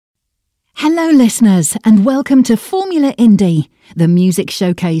Hello listeners and welcome to Formula Indie, the music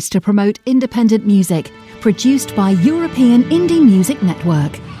showcase to promote independent music, produced by European Indie Music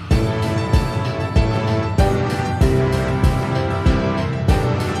Network.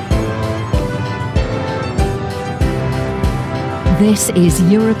 This is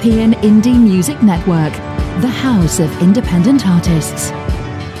European Indie Music Network, the house of independent artists.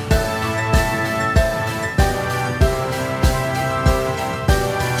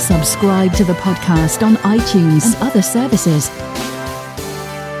 Subscribe to the podcast on iTunes and other services.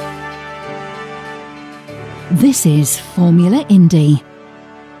 This is Formula Indie.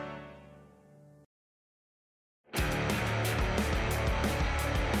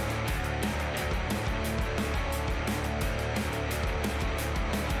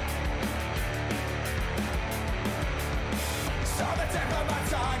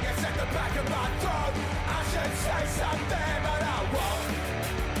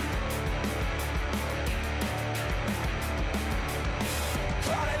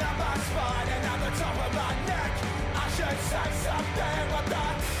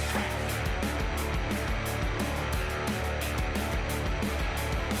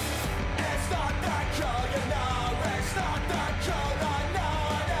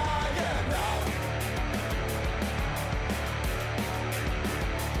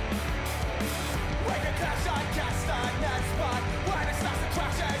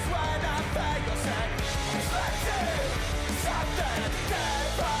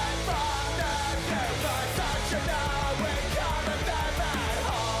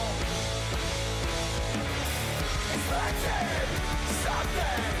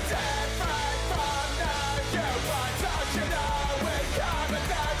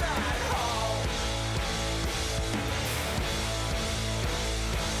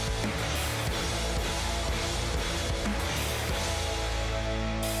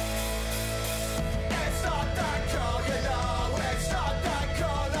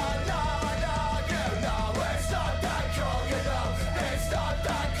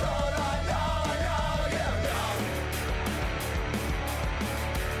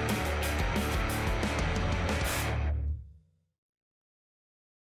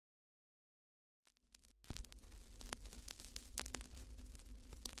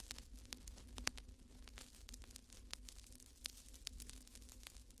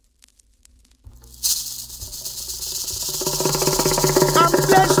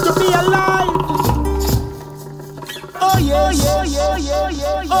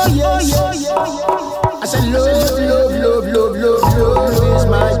 I said love is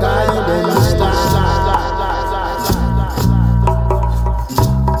my guiding star.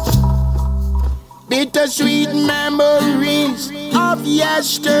 Bittersweet memories of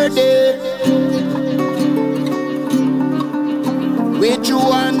yesterday. Which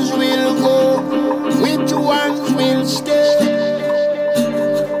ones will go? Which ones will stay?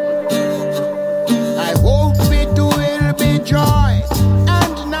 I hope it will be joy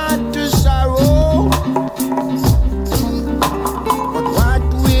and not to sorrow. But what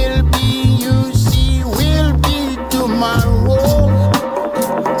will be, you see, will be tomorrow.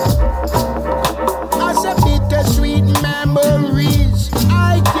 As a bittersweet memories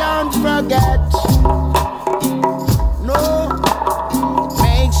I can't forget. No, it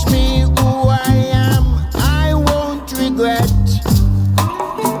makes me who I am, I won't regret.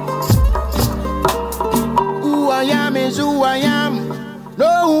 Who I am is who I am.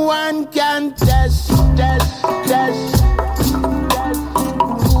 No one can test.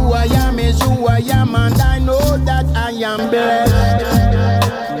 Who I am is who I am, and I know that I am blessed.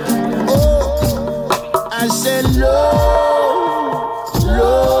 Oh, I said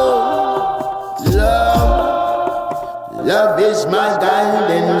love is my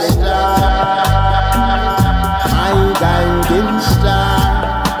guiding star. My guiding star.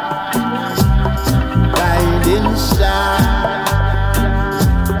 Guiding star.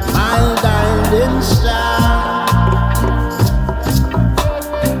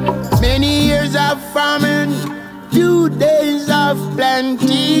 Many years of famine, few days of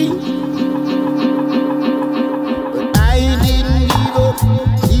plenty, but I didn't give up,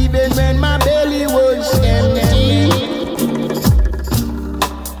 even when my belly was empty.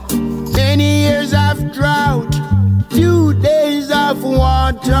 Many years of drought, few days of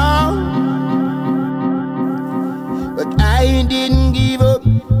water, but I didn't give up,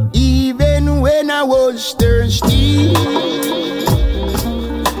 even when I was thirsty.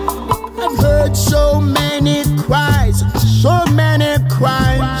 I've heard so many cries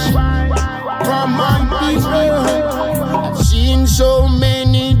from my people. I've seen so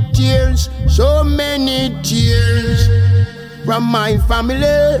many tears from my family.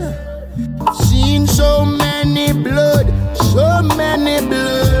 I've seen so many blood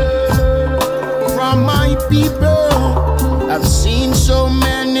from my people. I've seen so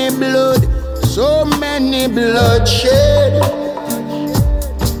many bloodshed.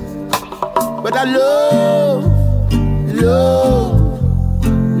 But I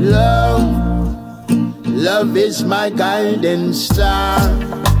love is my guiding star.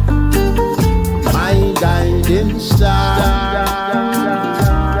 My guiding star.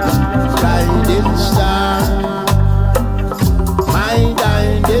 Guiding star. My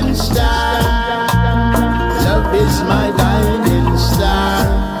guiding star. Love is my guiding star.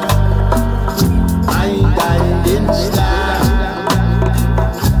 My guiding star.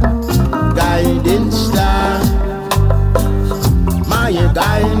 Guiding star. My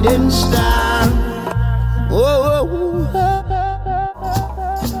guiding star. Oh,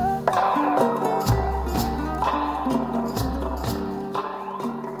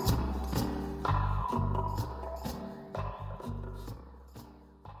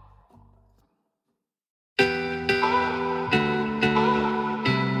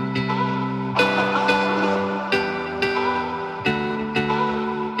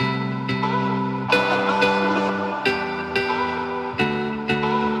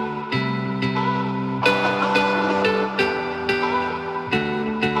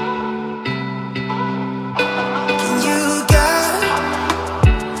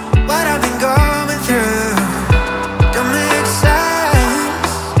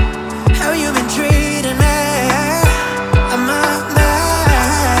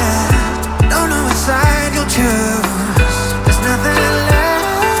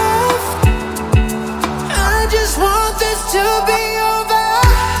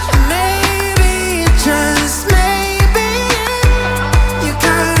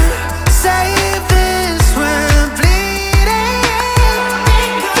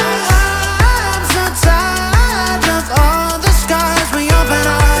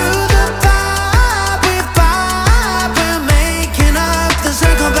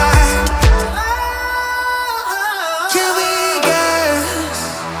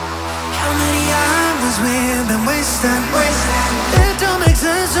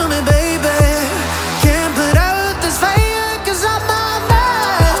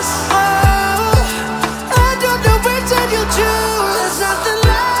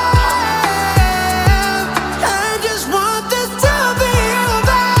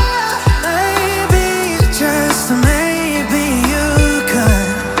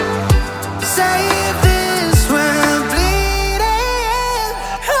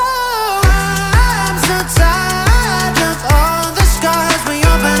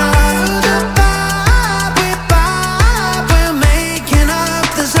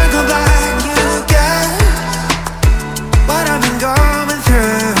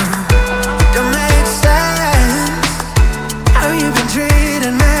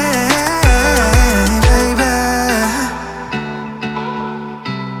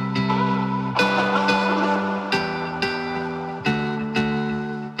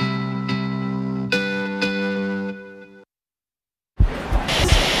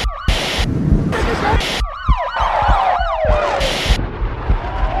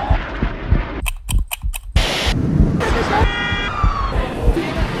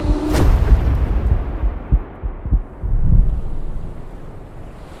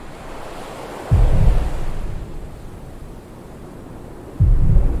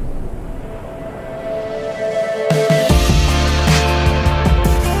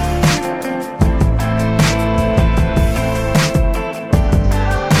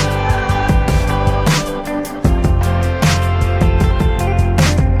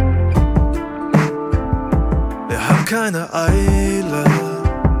 keine Eile,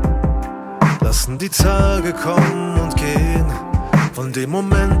 lassen die Tage kommen und gehen, wollen den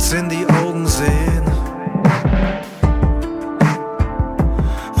Moment in die Augen sehen.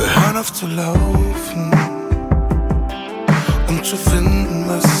 Wir hören auf zu laufen, um zu finden,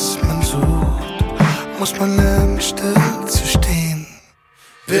 was man sucht, muss man lernen, still zu stehen.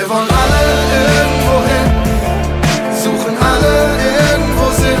 Wir wollen alle irgendwo hin, suchen alle irgendwo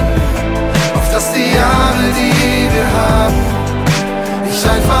Sinn, auf dass die Jahre, die wir haben, nicht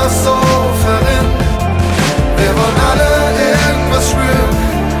einfach so verrinnen. Wir wollen alle irgendwas spüren,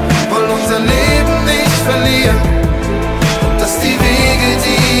 wollen unser Leben nicht verlieren, und dass die Wege,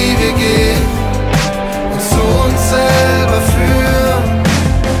 die wir gehen, uns zu uns selber führen.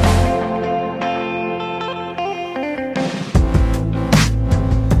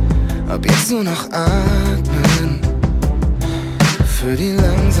 Ab jetzt nur noch atmen, für die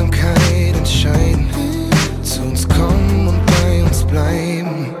Langsamkeit entscheiden, zu uns kommen und bei uns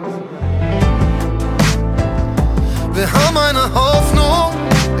bleiben. haben eine Hoffnung,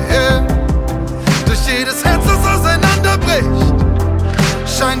 yeah. Durch jedes Herz, das auseinanderbricht,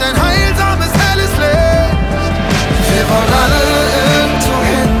 scheint ein heilsames, helles Licht. Wir wollen alle irgendwo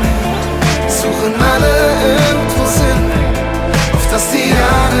hin, suchen alle irgendwo Sinn, auf dass die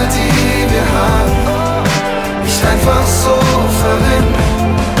Jahre, die wir haben, nicht einfach so verrinnen.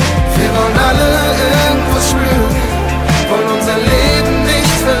 Wir wollen alle irgendwas spüren, wollen unser Leben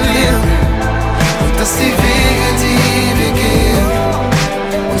nicht verlieren, und dass die Wege, die wir gehen,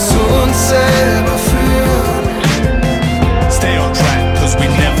 uns zu uns selber führen. Stay on track, cause we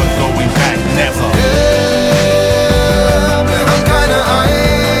never going back, never. Yeah, wir haben keine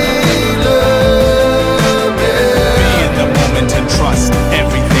Eile mehr. Be in the moment and trust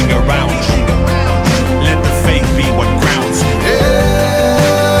everything around you. Let the faith be what grounds you.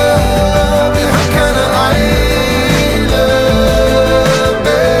 Yeah, wir haben keine Eile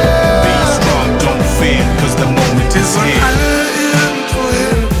mehr. Be strong, don't fear, cause the moment is Wir here. alle irgendwo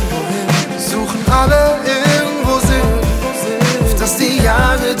hin, suchen alle irgendwo Sinn, auf dass die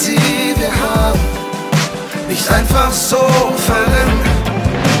Jahre, die wir haben, nicht einfach so verrinnen.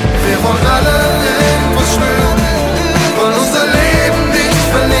 Wir wollen alle irgendwas spüren, wollen unser Leben nicht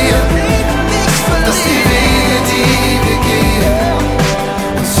verlieren, dass die Wege, die wir gehen,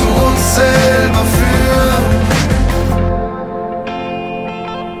 uns zu uns selber führen.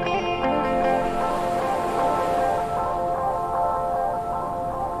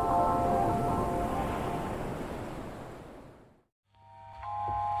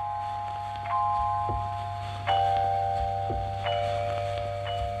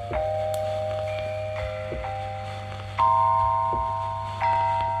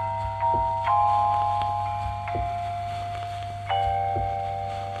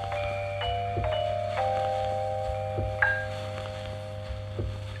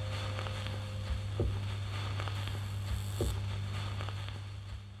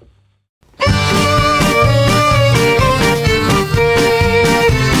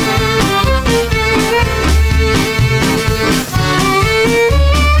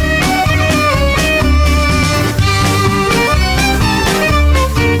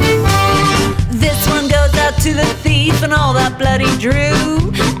 This one goes out to the thief and all that bloody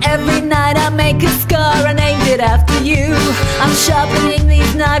drew. Every night I make a scar and aimed it after you. I'm sharpening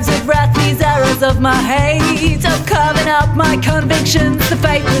these knives of wrath, these arrows of my hate. I'm carving up my convictions, the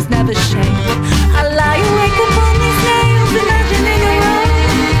fate was never shaped. I lie awake upon these nails, imagining a rope.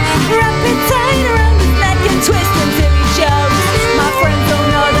 Wrap it tight around his neck and twist until he shows. My friends don't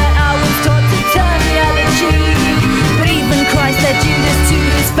know that I was taught to turn the other cheek, but even Christ led Judas to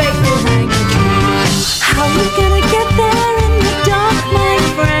his faithful hanging tree. How you gonna get there in the dark, my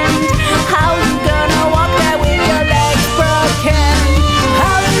friend? How you gonna walk there with your legs broken?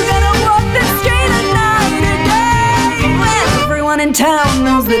 How you gonna walk the street at night again when everyone in town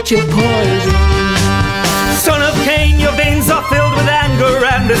knows that you're poison? Son of Cain, your veins are filled with anger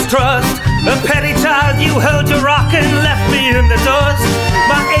and mistrust. A petty child, you held your rock and left me in the dust.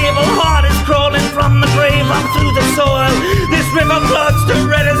 My evil heart is crawling from the grave up through the soil. This river floods to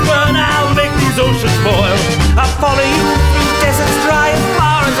red as burn, I'll make these oceans boil. I'll follow you through deserts dry as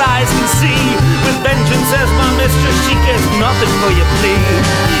far as eyes can see. With vengeance as my mistress, she cares nothing for your plea.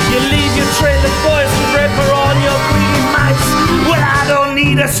 You leave your trail of poison bread for all your greedy mice. Well, I don't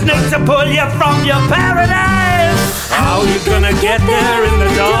need a snake to pull you from your paradise. How you gonna get there in the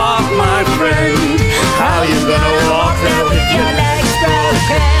dark, my friend? How you gonna walk there with your legs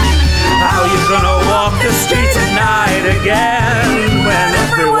broken? How you gonna walk the streets at night again when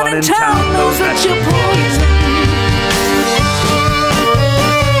everyone in town knows that you're poison?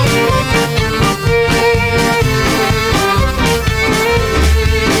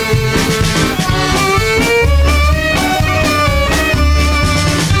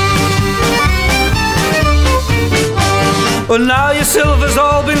 Well, now your silver's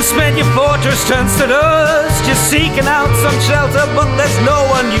all been spent, your fortress turns to dust. You're seeking out some shelter, but there's no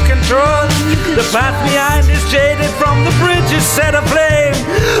one you can trust. The path behind is jaded from the bridge is set aflame,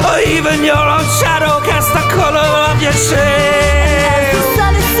 or even your own shadow casts the color of your shame. The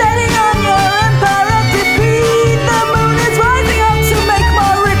sun is setting on your empire of defeat. The moon is rising up to make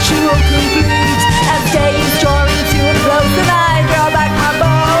my ritual complete. As day is drawing to a close and I draw back my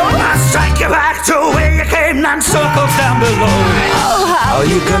bow, I strike you back to where you came, 9 circles down below. oh, How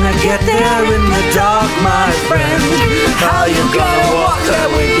you gonna get there in the dark, my friend? How you gonna walk there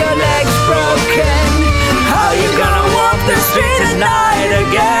with your legs broken? How you gonna walk the street at night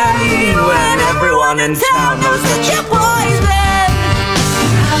again when everyone in town knows that you're poison?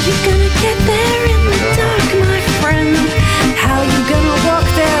 How you gonna get there in the dark, my friend? How you gonna walk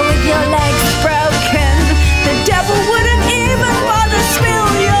there with your legs broken? The devil would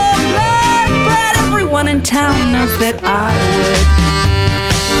that I would.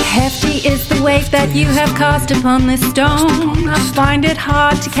 Hefty is the weight that you have cast upon this stone. I find it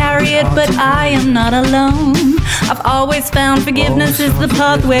hard to carry it, but I am not alone. I've always found forgiveness is the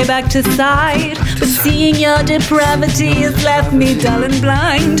pathway back to sight, but seeing your depravity has left me dull and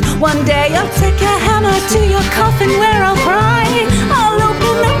blind. One day I'll take a hammer to your coffin where I'll cry. I'll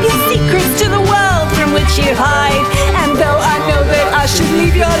open up your secrets to the world from which you hide. And though I know that I should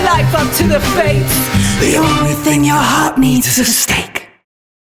leave your life up to the fates, the only thing your heart needs is a stake.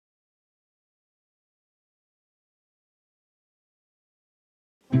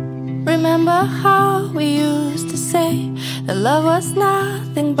 Remember how we used to say that love was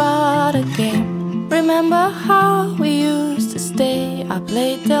nothing but a game. Remember how we used to stay up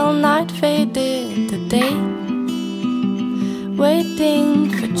late till night faded to day, waiting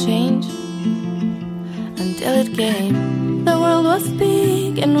for change until it came. The world was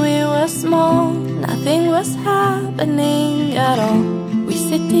big and we were small, nothing was happening at all. We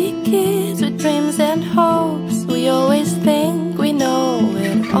city kids with dreams and hopes, we always think we know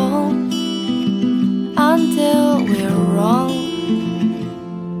it all, until we're wrong.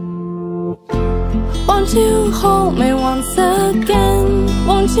 Won't you hold me once again?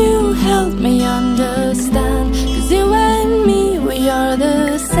 Won't you help me understand? 'Cause you and me, we are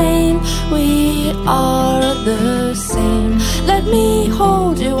the same. We are the same. Let me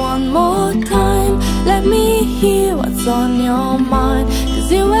hold you one more time. Let me hear what's on your mind. 'Cause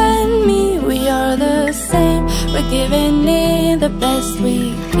you and me, we are the same. We're giving it the best we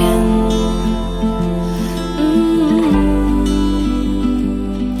can.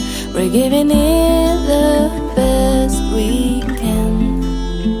 We're giving it the best we can.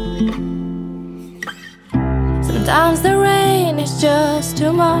 Sometimes the rain is just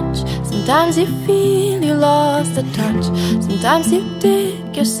too much. Sometimes you feel you lost the touch. Sometimes you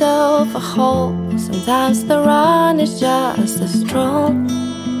dig yourself a hole. Sometimes the run is just a stroll.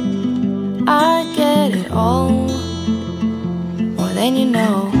 I get it all, more than you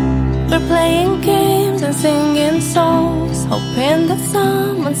know. We're playing games and singing songs, hoping that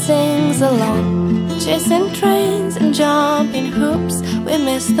someone sings along. Chasing trains and jumping hoops, we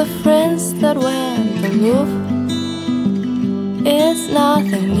miss the friends that went aloof. It's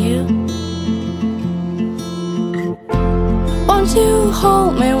nothing new. Won't you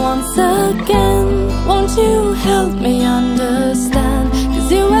hold me once again? Won't you help me understand? 'Cause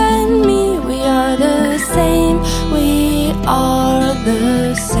you and me, we are the same. We are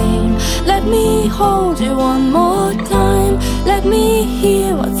the same. Let me hold you one more time. Let me hear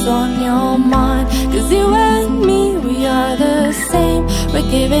what's on your mind. 'Cause you and me, we are the same. We're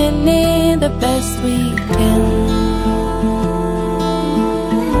giving it the best we can.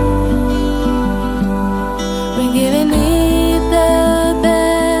 We're giving it the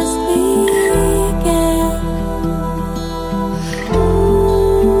best we can.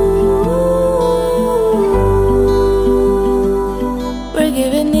 We're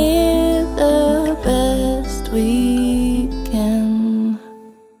giving it the best we can.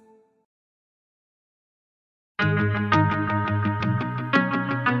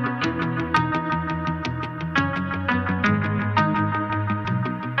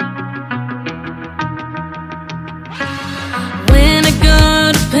 When I go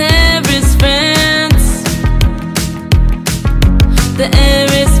to Paris, France, the air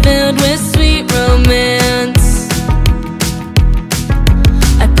is filled with sweet romance.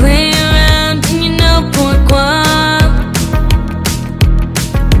 I play around and you know pourquoi.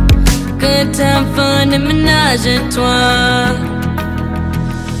 Good time fun and menage a trois.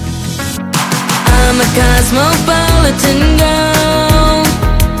 I'm a cosmopolitan girl.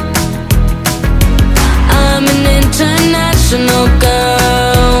 I'm an international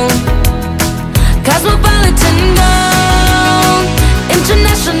girl. Cosmopolitan girl.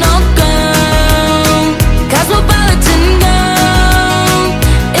 International girl. Cosmopolitan girl.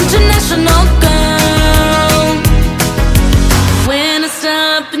 International girl. When I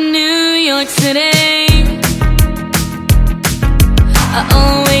stop in New York City, I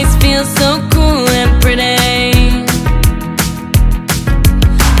always feel so cool and pretty.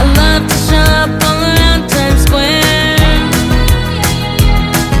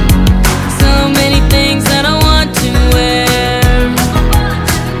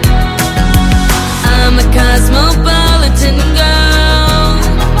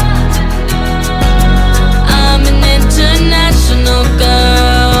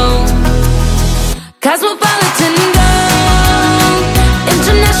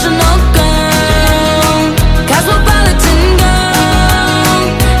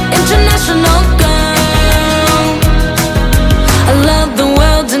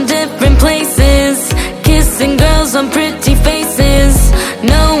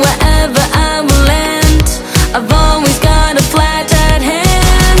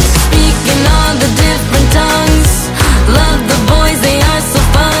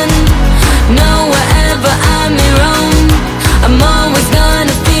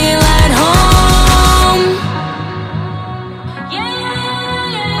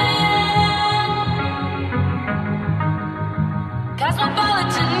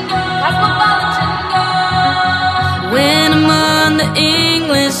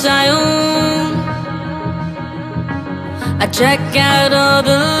 check out all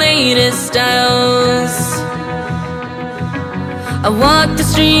the latest styles. I walk the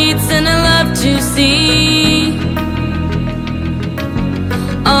streets and I love to see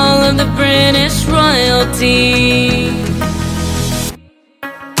all of the British royalty.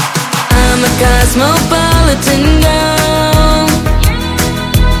 I'm a cosmopolitan girl,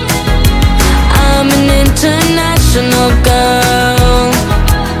 I'm an international girl.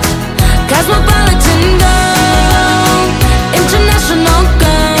 Cosmopolitan girl, international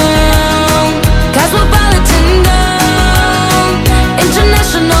girl. Cosmopolitan girl,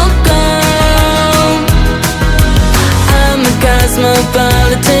 international girl. I'm a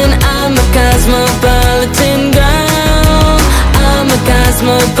cosmopolitan, I'm a cosmopolitan girl. I'm a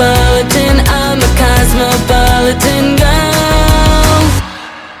cosmopolitan, I'm a cosmopolitan girl.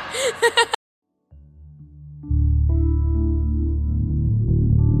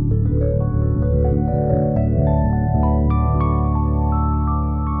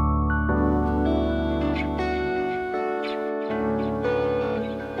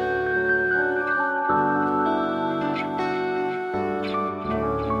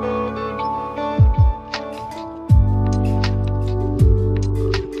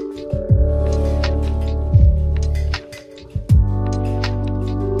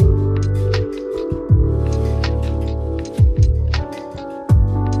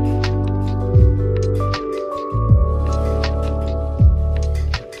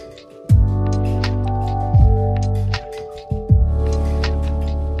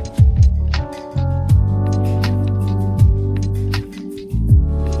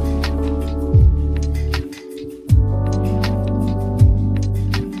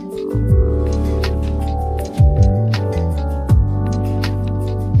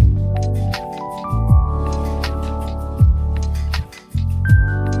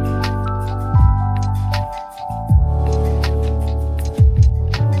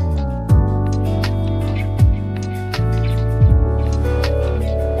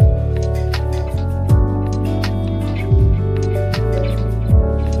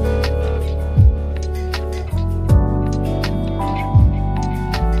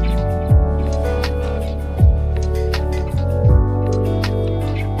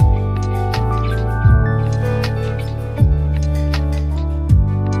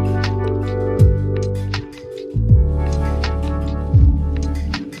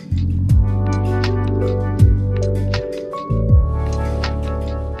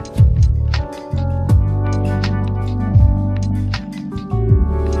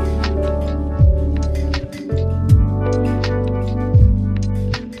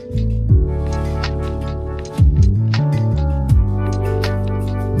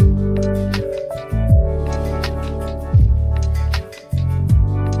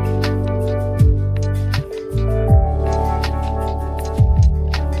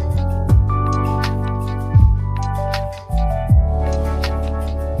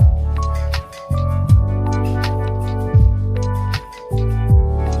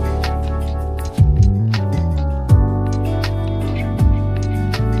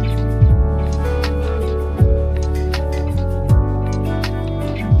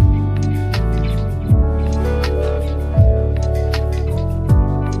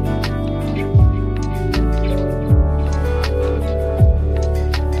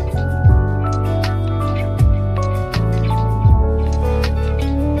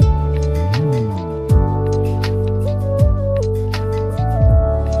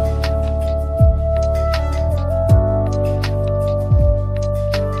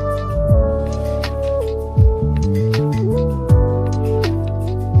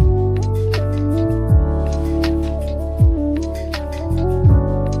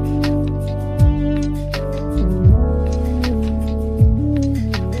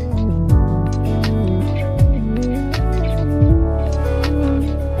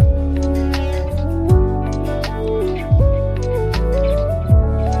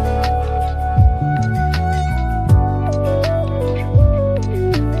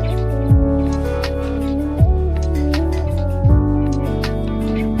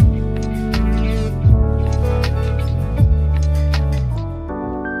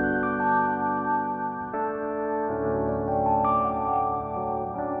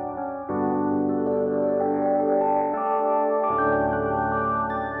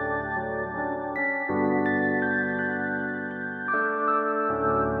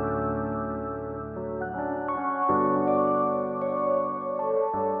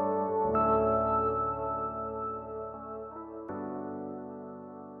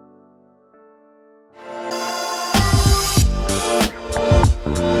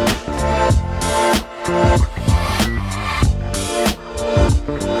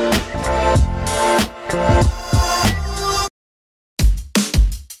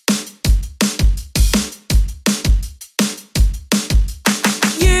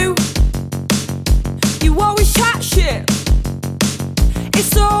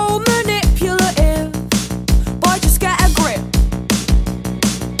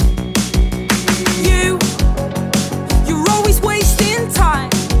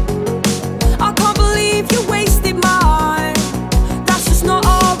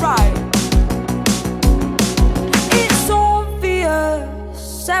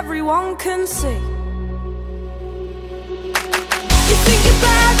 everyone can see. You think you're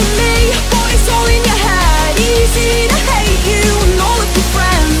better than me, but it's all in your head. Easy to hate you and all of your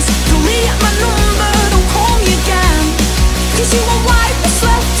friends. Delete my number, don't call me again. Cause you won't like what's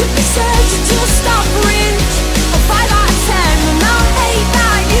left to be said. You just stop cringe. A 5 out of 10, and I hate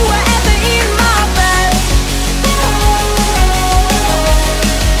that you were ever in my bed.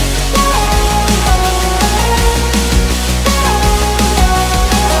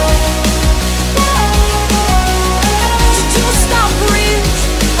 You just stop cringe.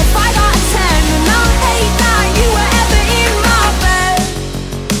 A 5 out of 10, and I hate that you were ever in my bed.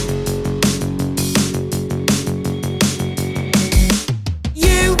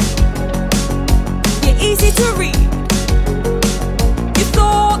 You're easy to read. You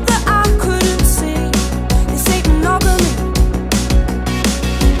thought that I couldn't see this ain't monogamy.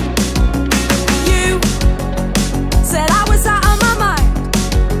 You said I was out of my mind,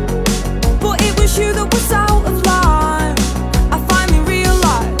 but it was you that was out of line. I finally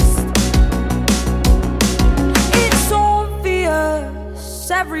realized it's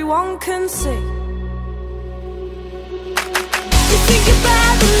obvious, everyone can see. You think you're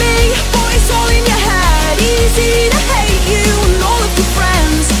better than me, but it's all in your head. Easy to hate you and all of your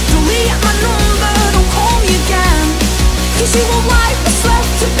friends. Delete my number, don't call me again. Cause you won't like what's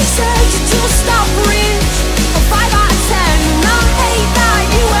left to be said. You just stop cringe. A 5 out of 10, and I hate that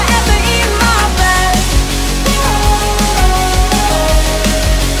you were ever in my bed.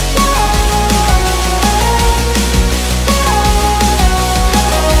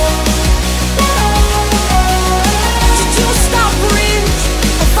 You just stop cringe.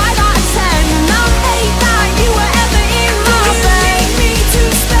 A 5 out of 10, and I hate that you were ever in my bed. You need me to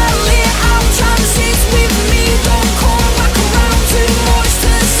spell it out. Chances with me don't come back around. Too much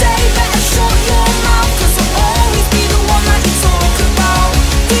to say, better shut your mouth. Cause I'll always be the one that you talk about.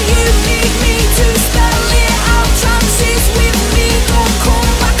 Do you need me to spell it out? Chances with me don't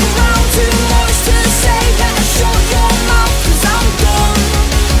come back around. Too much to say, better shut your mouth. Cause I'm done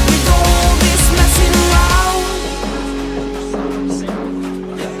with all this messing around.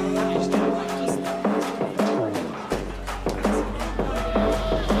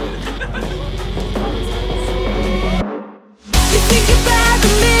 You think you're better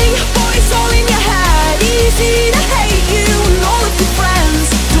than me, but it's all in your head. Easy to hate you and all of your friends.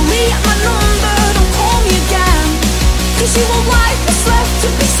 Delete my number, don't call me again. Cause you won't like what's left to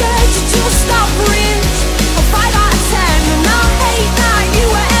be said. You just stop cringe. A 5 out of 10, and I hate that you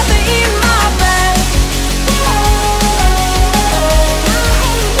were ever in my bed.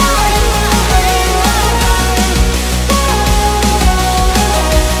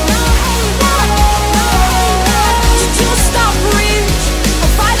 You just stop cringe. A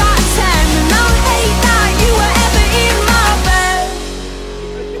 5 out of 10, and I hate that you were ever in my bed.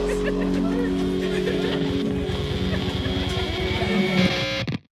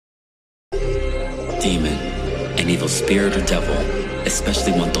 Demon, an evil spirit or devil,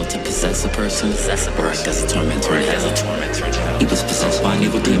 especially one thought to possess a person, or act as a tormentor in hell. He was possessed by an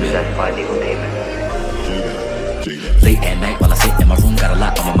evil demon. Late at night while I sit in my room, got a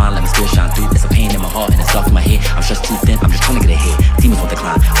lot on my mind, let me still shine through. It's a pain in my heart and it's off in my head. I'm stressed too thin, I'm just trying to get ahead. Demons won't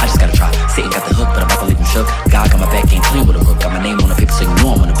decline, I just gotta try. Satan got the hook, but I'm about to leave him shook. God got my back, ain't playing with a hook. Got my name on the paper so you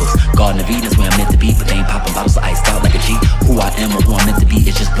know I'm on the books. Garden of Eden's where I'm meant to be, but they ain't popping bottles of iced out like a G. Who I am or who I'm meant to be,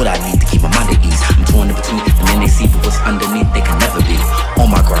 it's just what I need to keep my mind at ease. I'm torn in between, and then they see but what's underneath, they can never be. On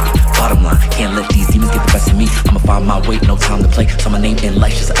my grind, bottom line, can't let these demons get the best of me. I'ma find my way, no time to play. So my name in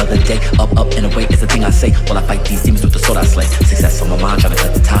life just the other day. Up and away is the thing I say. While I fight these demons with the sword I slay. Success on my mind, trying to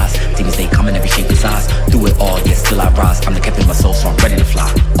cut the ties. Demons ain't coming every shape and size. Through it all, yet still I rise. I'm the captain of my soul, so I'm ready to fly.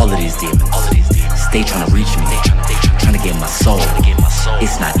 All of these demons, stay trying to reach me. Trying to get my soul.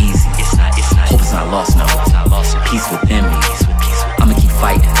 It's not easy. Hope it's not lost, no. Peace within me. I'ma keep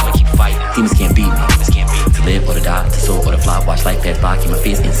fighting. Demons can't beat me. To live or to die, to soar or to fly. Watch life pass by, keep my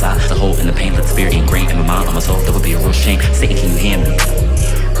fears inside. The hole in the pain, let the spirit ingrain in my mind, on my soul. That would be a real shame. Satan, can you hear me?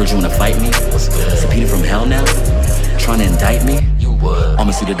 Heard you wanna fight me? Subpoena from hell now? Trying to indict me?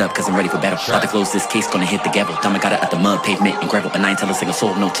 Almost suited up cause I'm ready for battle. About to close this case, gonna hit the gavel. Time I got it at the mud, pavement, and gravel. And I ain't tell a single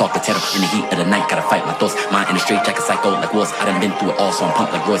soul, no talk but tattle. In the heat of the night, gotta fight my thoughts. Mind in a straight jacket, psycho like Wars. I done been through it all, so I'm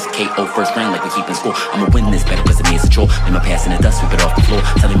pumped like Royce. KO first round like we keep in score. I'ma win this battle cause it means a chore. Lay my past in the dust, sweep it off the floor.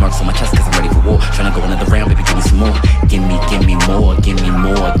 Telling marks on my chest cause I'm ready for war. Tryna go another round, baby, give me some more. Give me more, give me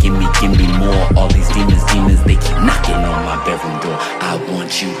more, give me more. All these demons, they keep knocking on my bedroom door. I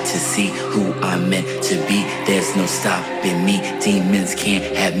want you to see who I'm meant to be. There's no stopping me, demons can't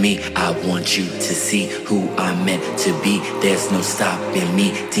have me. I want you to see who I'm meant to be. There's no stopping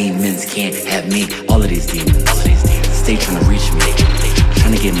me, demons can't have me. All of these demons, stay trying to reach me. Trying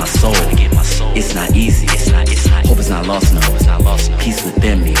trying to get my soul. It's not easy. Hope it's not lost, no. Peace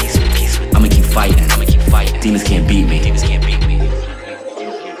within me. I'ma keep fighting. Demons can't beat me. Demons can't beat me.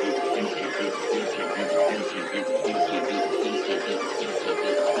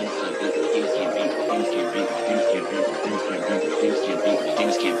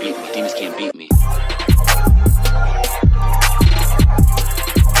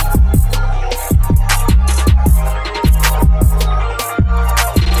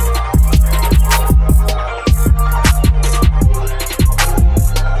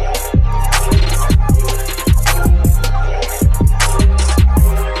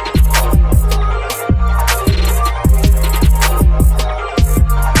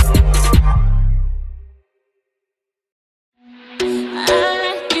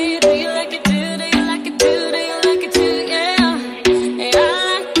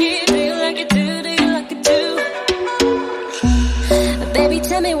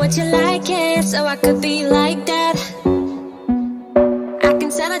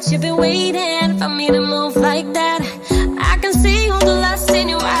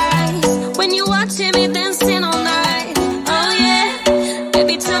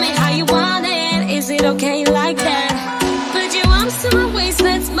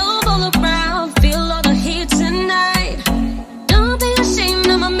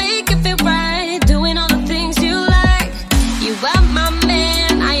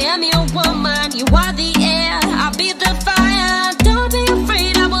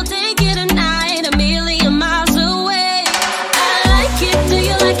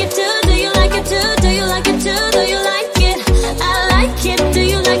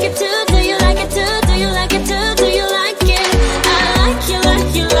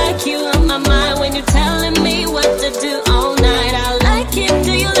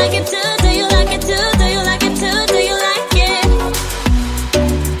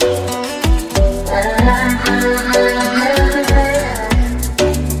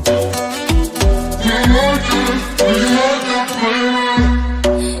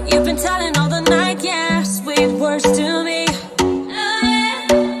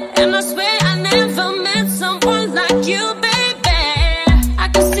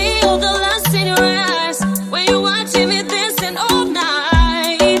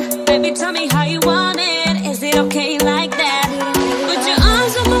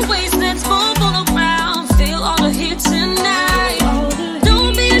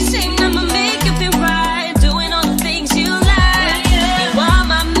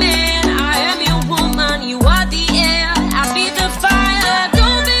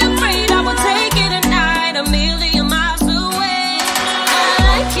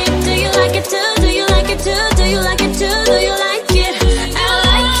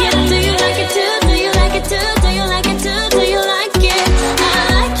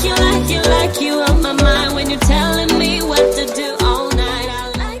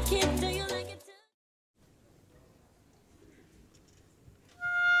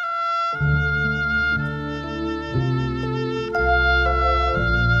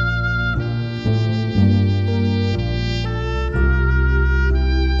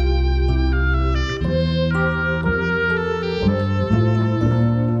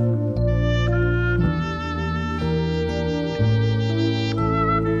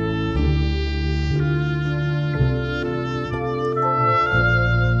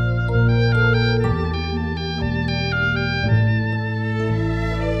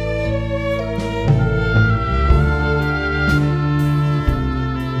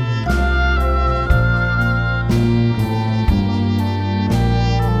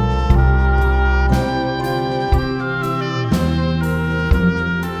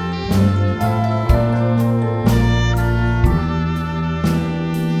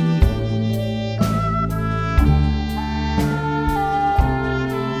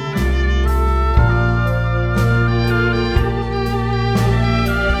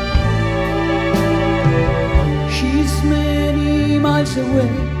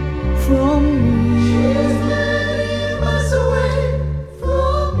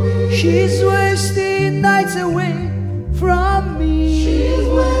 She's wasting nights away from me. She's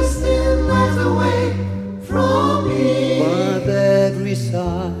wasting nights away from me. But every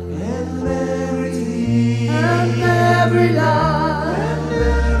sigh and every tear and every lie and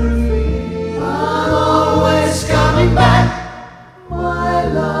every fear, I'm always coming back, my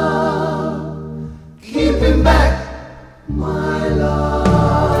love, keeping back my love.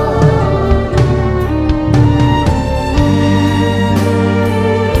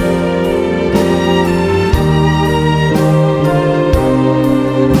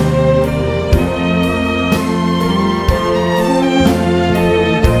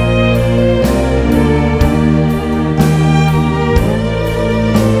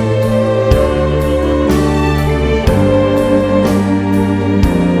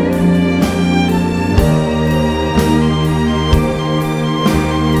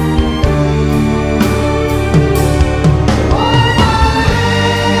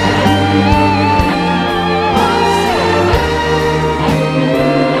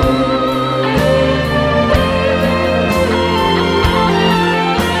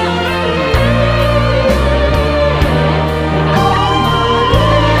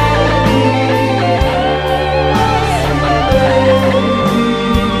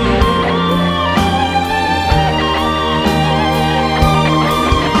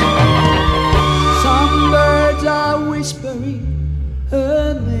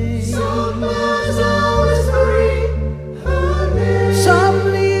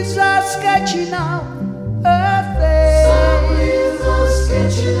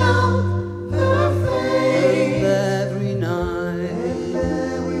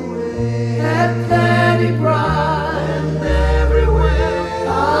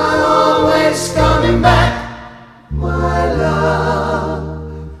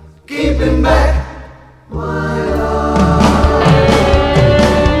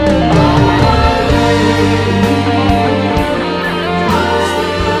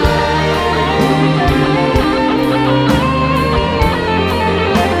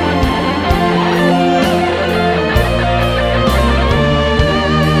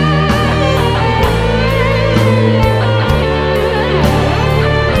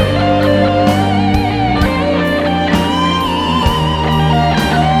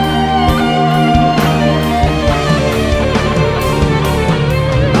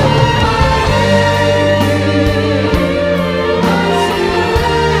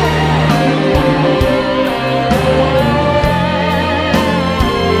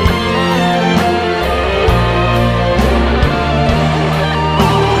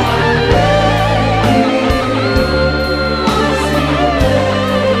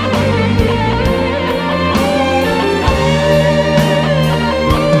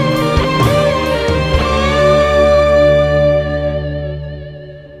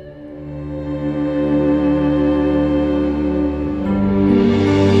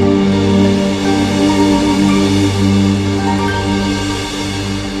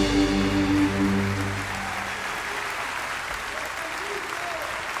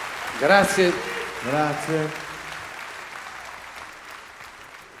 Grazie. Grazie.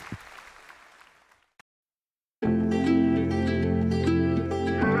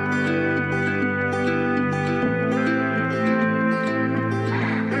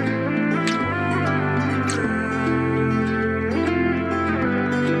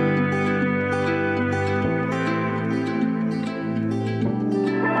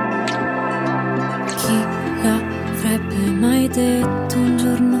 Detto un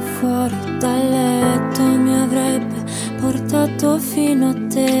giorno fuori dal letto mi avrebbe portato fino a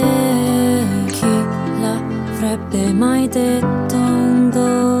te. Chi l'avrebbe mai detto? Un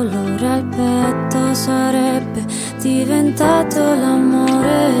dolore al petto sarebbe diventato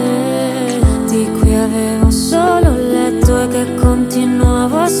l'amore di cui avevo solo letto e che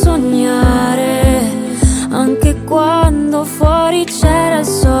continuavo a sognare. Anche quando fuori c'era il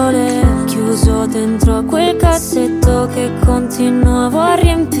sole, chiuso dentro a quel cassetto che continuavo a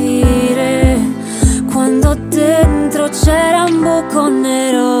riempire. Quando dentro c'era un buco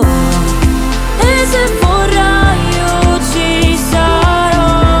nero. E se vorrai io ci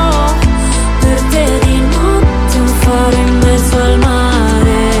sarò, per te di notte un faro in mezzo al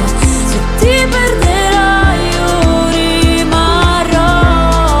mare. Se ti perderai io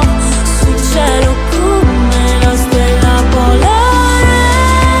rimarrò sul cielo come la stella polare.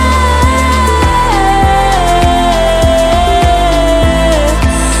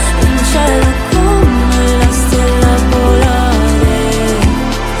 In cielo come la stella polare.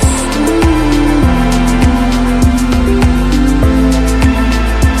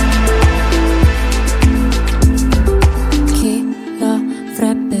 Chi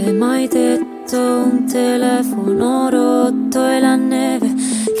l'avrebbe mai detto? Un telefono rotto e la neve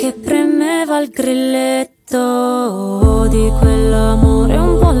che premeva il grilletto di quell'amore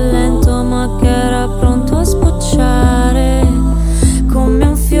un po' lento ma che era pronto a sbocciare come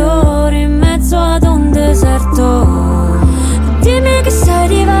un fiore in mezzo ad un deserto. Dimmi che sei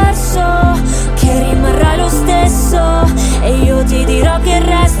diverso, che rimarrai lo stesso, e io ti dirò che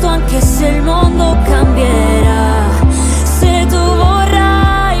resto anche se il mondo cambierà. Se tu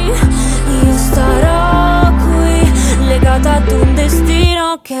vorrai io starò qui, legata ad un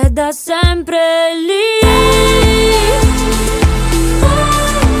destino che è da sempre lì.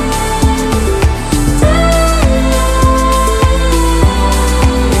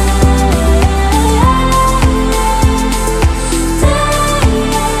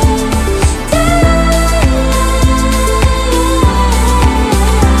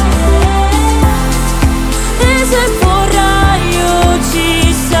 E se vorrai io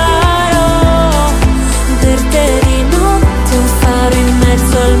ci sarò, per te di notte un faro in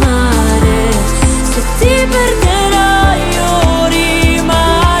mezzo al mare. Se ti perderai io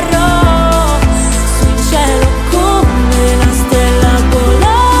rimarrò sul cielo come la stella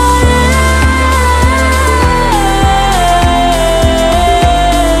polare.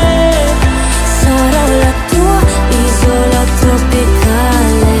 Sarò la tua isola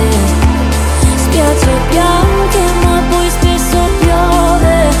tropicale, spiagge bianche ma poi spesso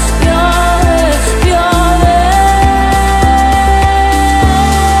piove, piove, piove.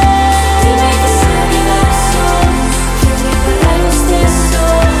 Dimmi che sei diverso, che rimarrai lo stesso,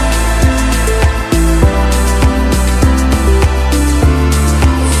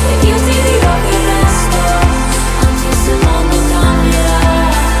 e io ti dirò che resto anche se il mondo cambierà.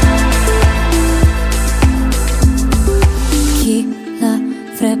 Chi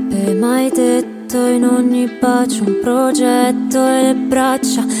l'avrebbe mai detto? In ogni bacio un progetto e le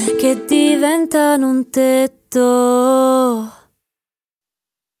braccia che diventano un tetto.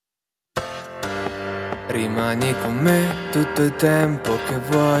 Rimani con me tutto il tempo che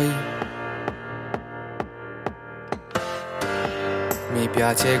vuoi. Mi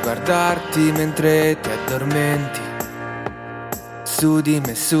piace guardarti mentre ti addormenti. Su di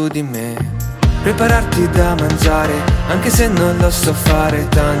me, prepararti da mangiare, anche se non lo so fare,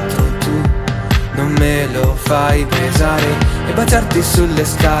 tanto tu non me lo fai pesare. E baciarti sulle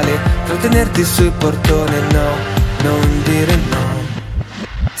scale, trattenerti sui portoni, no, non dire no.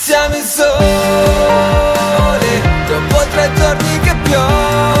 Siamo il sole, dopo 3 giorni che piove.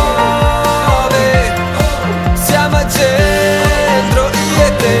 Siamo a centro, io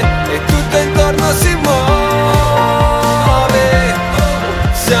e te, e tutto intorno si muove.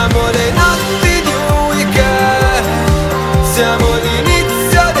 Siamo le notti di un weekend, siamo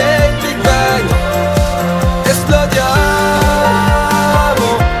l'inizio del Big Bang. Esplodiamo,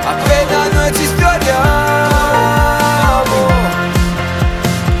 appena noi ci sfioriamo.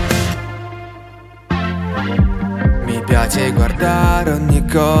 Mi piace guardare ogni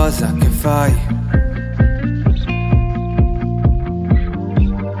cosa che fai,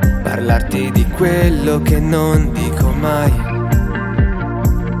 parlarti di quello che non dico mai.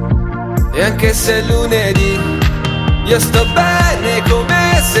 E anche se è lunedì, io sto bene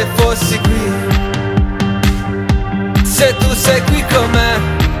come se fossi qui. Se tu sei qui con me,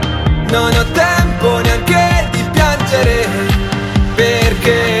 non ho tempo neanche di piangere,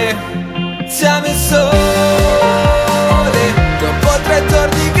 perché siamo il sole dopo 3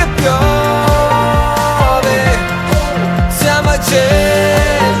 giorni che piove. Siamo al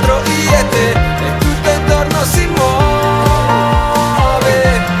centro io e te, e tutto intorno si muove.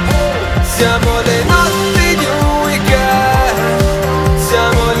 Siamo le notti di un weekend,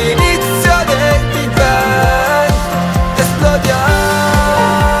 siamo l'inizio del Big Bang. Esplodiamo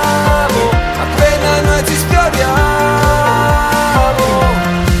appena noi ci sfioriamo.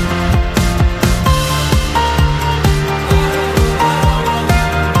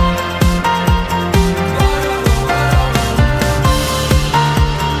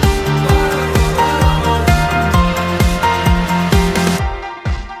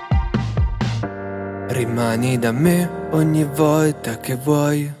 Rimani da me ogni volta che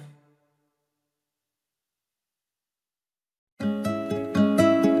vuoi.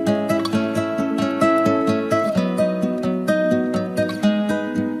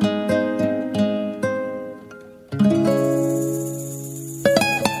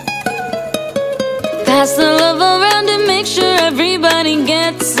 Pass the love around and make sure everybody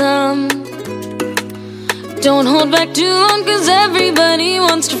gets some. Don't hold back too long, 'cause everybody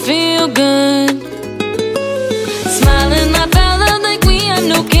wants to feel good. Smile and laugh out loud like we have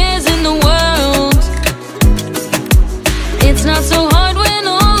no cares in the world. It's not so hard when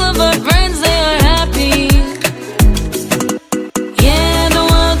all of our friends, they are happy. Yeah, the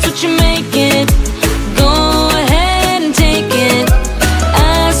world's what you make it. Go ahead and take it.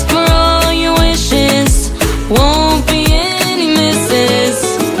 Ask for all your wishes, won't be any misses.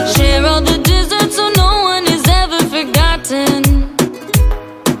 Share all the desserts so no one is ever forgotten.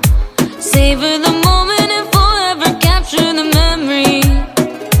 Savor the moment and forever capture the memory.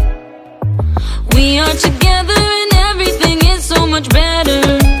 We are together and everything is so much better.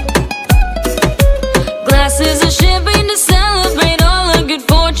 Glasses of champagne to celebrate all our good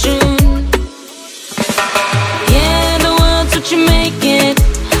fortune. Yeah, the world's what you make it.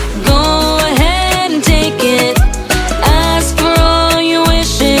 Go ahead and take it. Ask for all your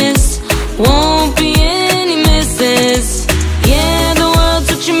wishes, won't be any misses. Yeah, the world's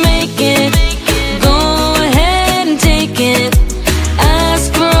what you make it. Go ahead and take it.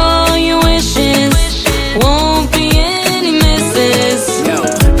 Ask for all your wishes, won't be any misses.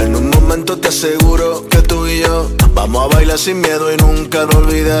 En un momento te aseguro que tú y yo vamos a bailar sin miedo y nunca lo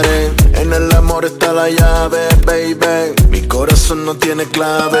olvidaré. En el amor está la llave, baby. Mi corazón no tiene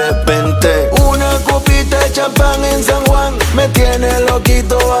clave, vente. Una copita de champán en San Juan me tiene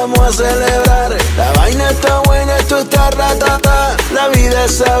loquito, vamos a celebrar. La vaina está buena, esto está ratata. La vida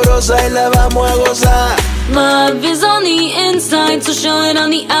es sabrosa y la vamos a gozar. Love is on the inside, so show it on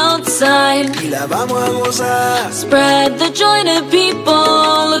the outside. Y la vamos a gozar. Spread the joy to people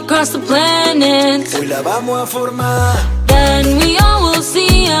all across the planet. Hoy la vamos a formar. Then we all will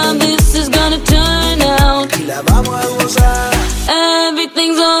see how this is gonna turn out. Y la vamos a gozar.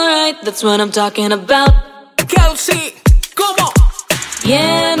 Everything's alright, that's what I'm talking about. Kelsey, come on.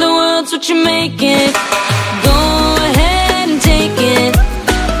 Yeah, the world's what you make it. Go ahead and take it.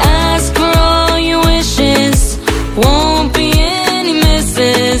 Ask for all your wishes, won't be any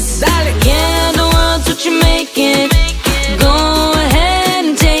misses. Yeah, the world's what you make it. Go ahead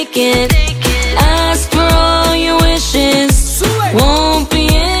and take it. Ask for all your wishes, won't be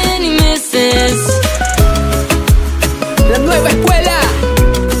any misses. La nueva escuela.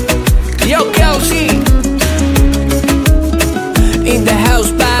 Yo, Kelsey. In the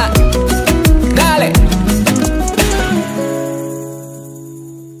house back. Dale.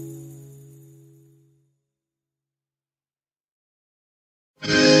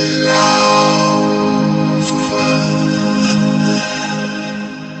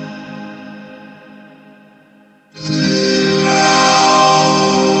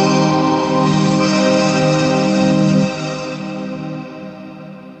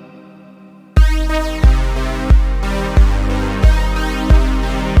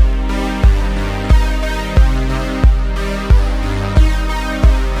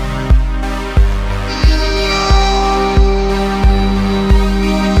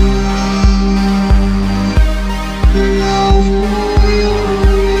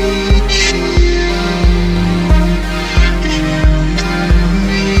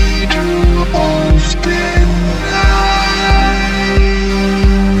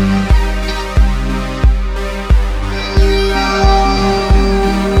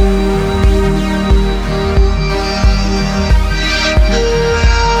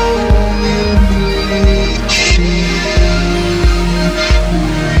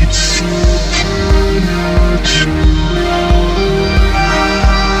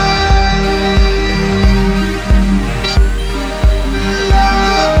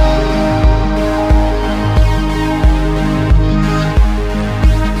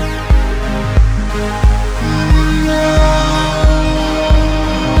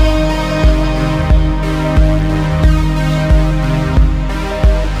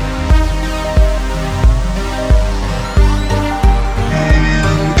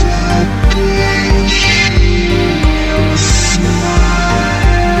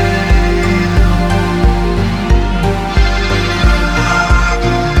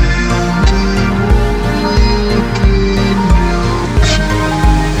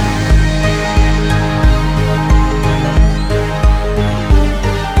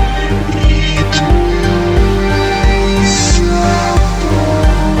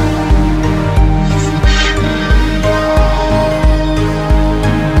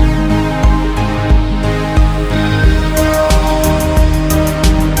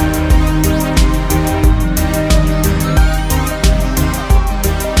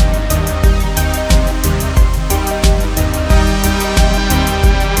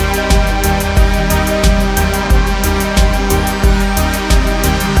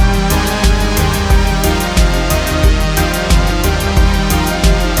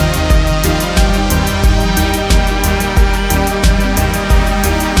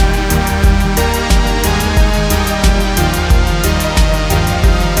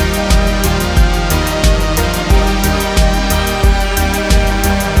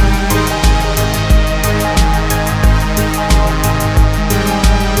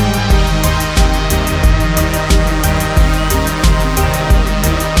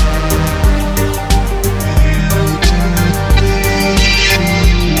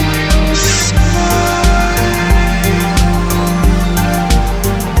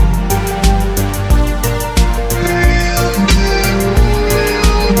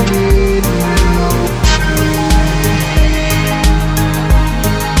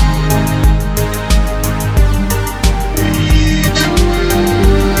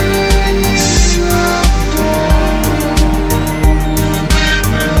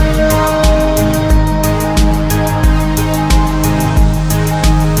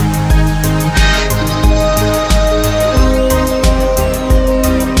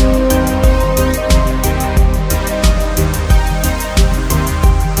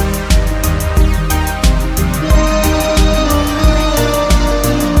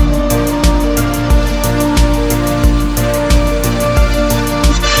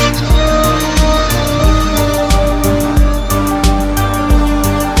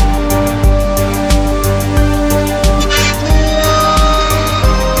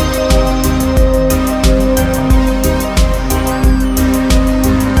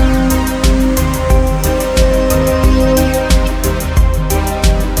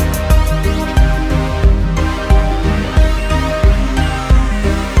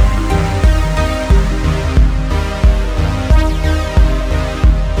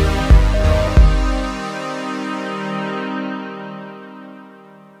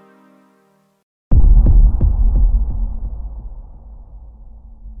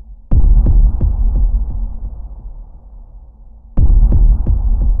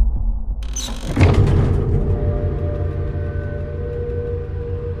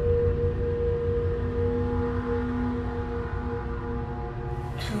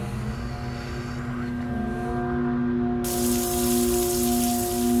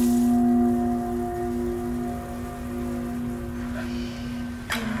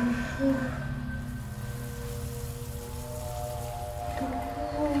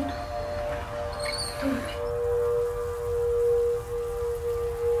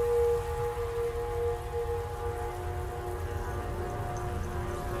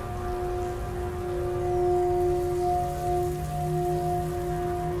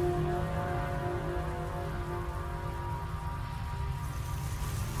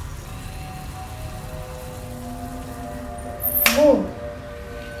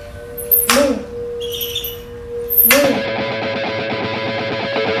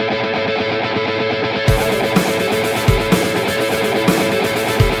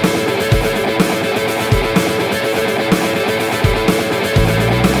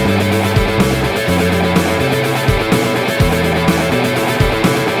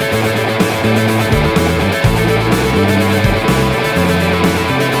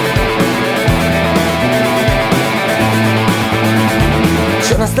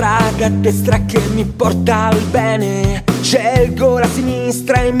 A destra che mi porta al bene, scelgo la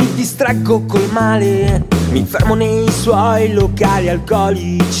sinistra e mi distraggo col male. Mi fermo nei suoi locali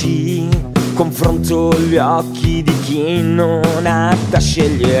alcolici, confronto gli occhi di chi non ha da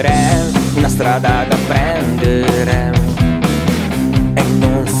scegliere una strada da prendere e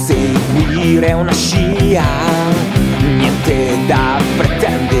non seguire una scia, niente da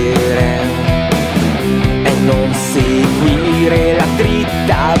pretendere e non seguire la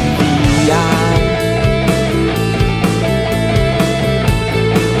dritta via.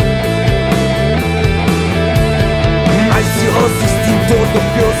 Malzioso istinto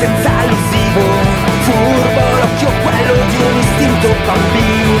doppio senza elusivo, furbo l'occhio quello di un istinto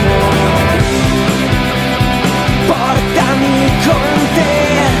bambino. Portami con te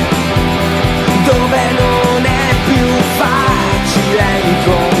dove non è più facile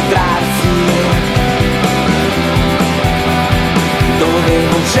incontrarsi, dove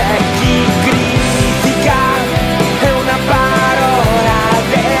non c'è chi critica e una parola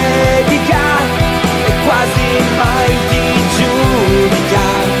dedica e quasi mai ti giudica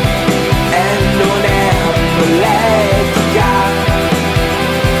e non è l'etica.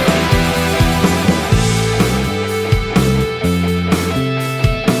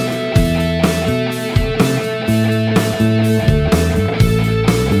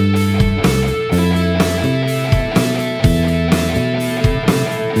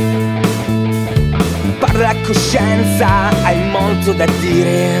 La coscienza hai molto da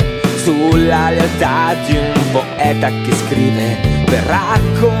dire sulla lealtà di un poeta che scrive per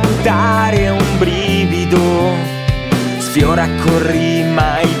raccontare un brivido, sfiora con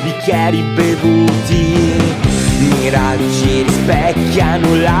rima i bicchieri bevuti, miraggi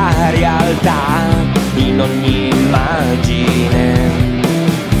rispecchiano la realtà in ogni immagine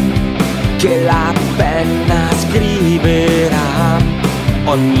che la penna scriverà,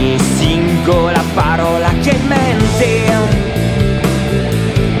 ogni singola parola che mente.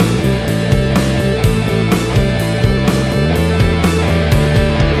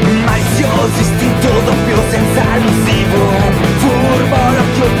 Malzioso istinto doppio senza elusivo, furbo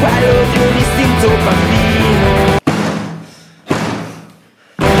l'occhio quello di un istinto bambino.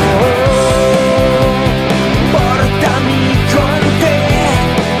 Portami con te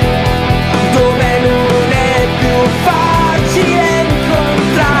dove non è più facile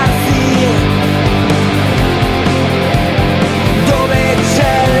incontrarsi,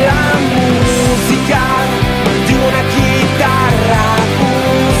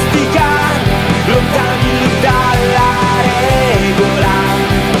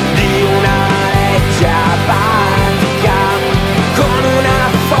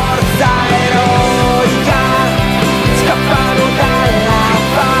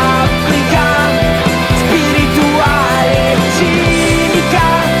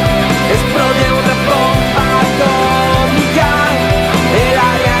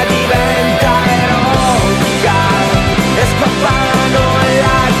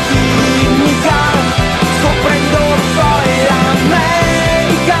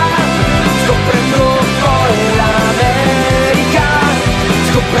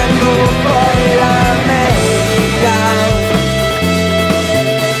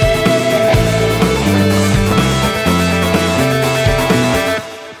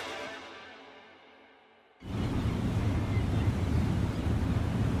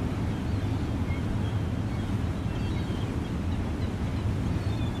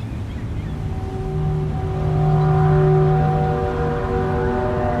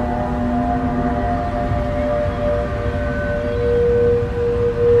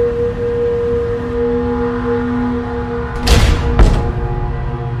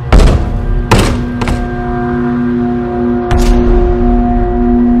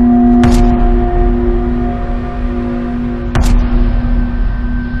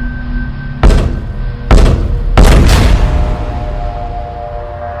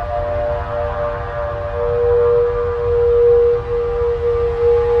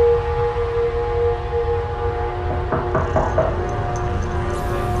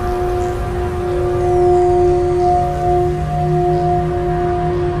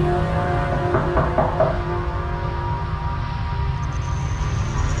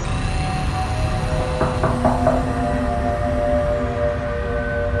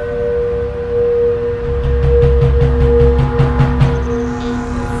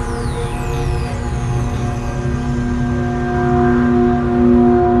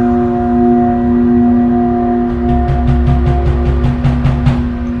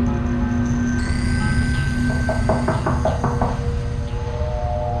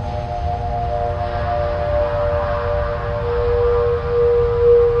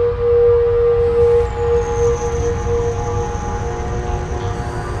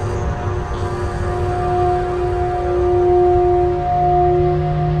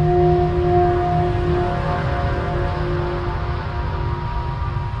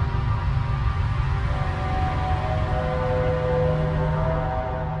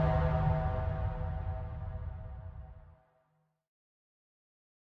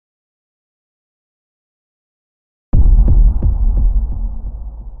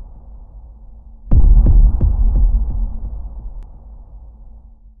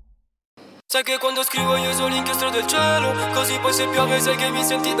 Sai che quando scrivo io sono l'inchiostro del cielo, così poi se piove sai che mi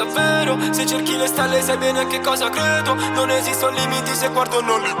senti davvero. Se cerchi le stelle sai bene a che cosa credo. Non esistono limiti se guardo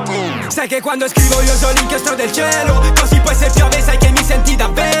non li vedo. Sai che quando scrivo io sono l'inchiostro del cielo, così poi se piove sai che mi senti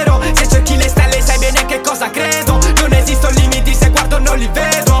davvero. Se cerchi le stelle sai bene a che cosa credo. Non esistono limiti se guardo non li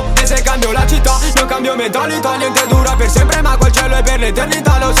vedo. E se cambio la città non cambio mentalità. Niente dura per sempre ma quel cielo è per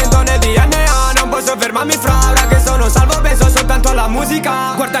l'eternità. Lo sento nel DNA, non posso fermarmi fra. Ora che sono salvo penso soltanto alla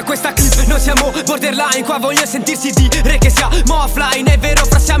musica. Guarda questa clip, non siamo borderline. Qua voglio sentirsi dire che siamo offline. È vero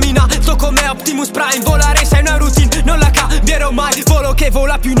fra siamo in alto come Optimus Prime. Volare sei una routine, non la cambierò mai. Volo che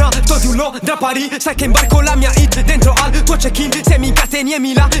vola più in alto di un Londra Paris. Sai che imbarco la mia hit dentro al tuo check-in. Se mi incateni e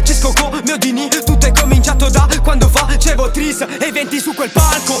mi lancisco come Odini. Tutto è cominciato da quando facevo tris eventi su quel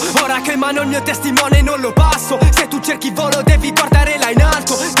palco. Ora che in mano il mio testimone non lo passo. Se tu cerchi volo devi guardare là in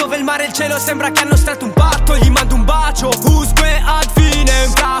alto, dove il mare e il cielo sembra che hanno stretto un patto. Gli mando un bacio, usque ad fine,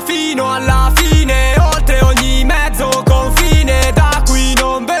 fino alla fine. Oltre ogni mezzo confine, da qui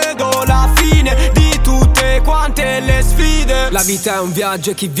non vedo la fine di tutte quante le sfide. La vita è un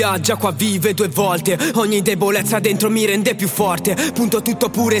viaggio e chi viaggia qua vive due volte. Ogni debolezza dentro mi rende più forte. Punto tutto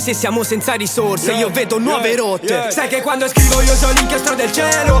pure se siamo senza risorse. Io vedo nuove rotte. Sai che quando scrivo io sono l'inchiostro del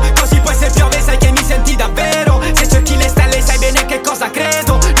cielo, così poi se piove sai che mi senti davvero. Se cerchi le stelle sai bene a che cosa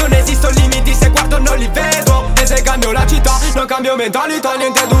credo. Non esistono limiti se guardo non li vedo. E se cambio la città non cambio mentalità.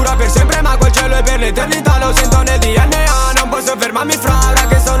 Niente dura per sempre ma quel cielo è per l'eternità. Lo sento nel DNA, non posso fermarmi fra. Ora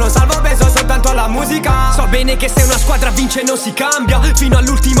che sono salvo penso soltanto alla musica. So bene che se una squadra vince non si cambia. Fino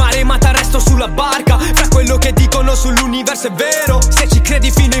all'ultima remata resto sulla barca. Fra quello che dicono sull'universo è vero. Se ci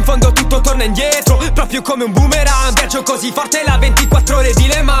credi fino in fondo tutto torna indietro. Proprio come un boomerang. Viaggio così forte la 24 ore di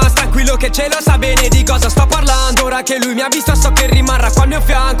Le Mans. Tranquillo che ce lo sa bene di cosa sto parlando. Ora che lui mi ha visto so che rimarrà qua al mio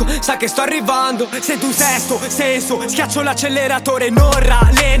fianco. Sa che sto arrivando. Sento un sesto senso. Schiaccio l'acceleratore non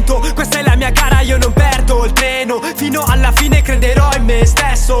rallento. Questa è la mia gara io non perdo il treno. Fino alla fine crederò in me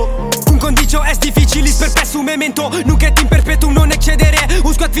stesso. Un condicio è difficile per un memento. Nunca in perpetuum non eccedere.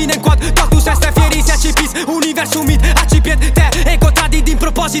 Un squad fine in quad. Totus est fieri se acipis. Universum id accipiet te. Ego tadid in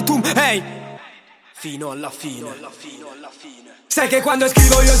propositum. Hey, fino alla fine. Sai che quando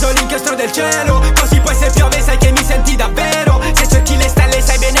scrivo io sono l'inchiostro del cielo, così poi se piove sai che mi senti davvero. Se cerchi le stelle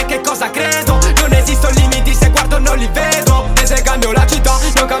sai bene a che cosa credo. Non esistono limiti se guardo non li vedo. E se cambio la città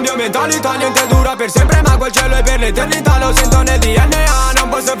non cambio mentalità. Niente dura per sempre ma quel cielo è per l'eternità. Lo sento nel DNA, non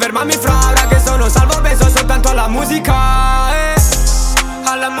posso fermarmi fra. Ora che sono salvo penso soltanto alla musica,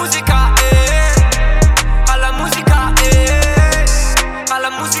 alla musica, alla musica, alla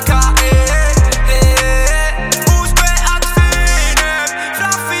musica,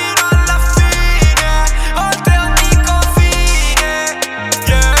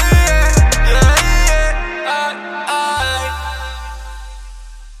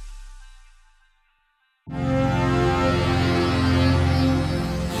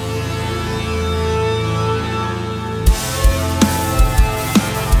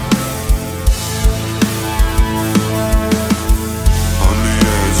 On the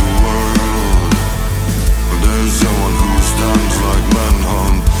edge of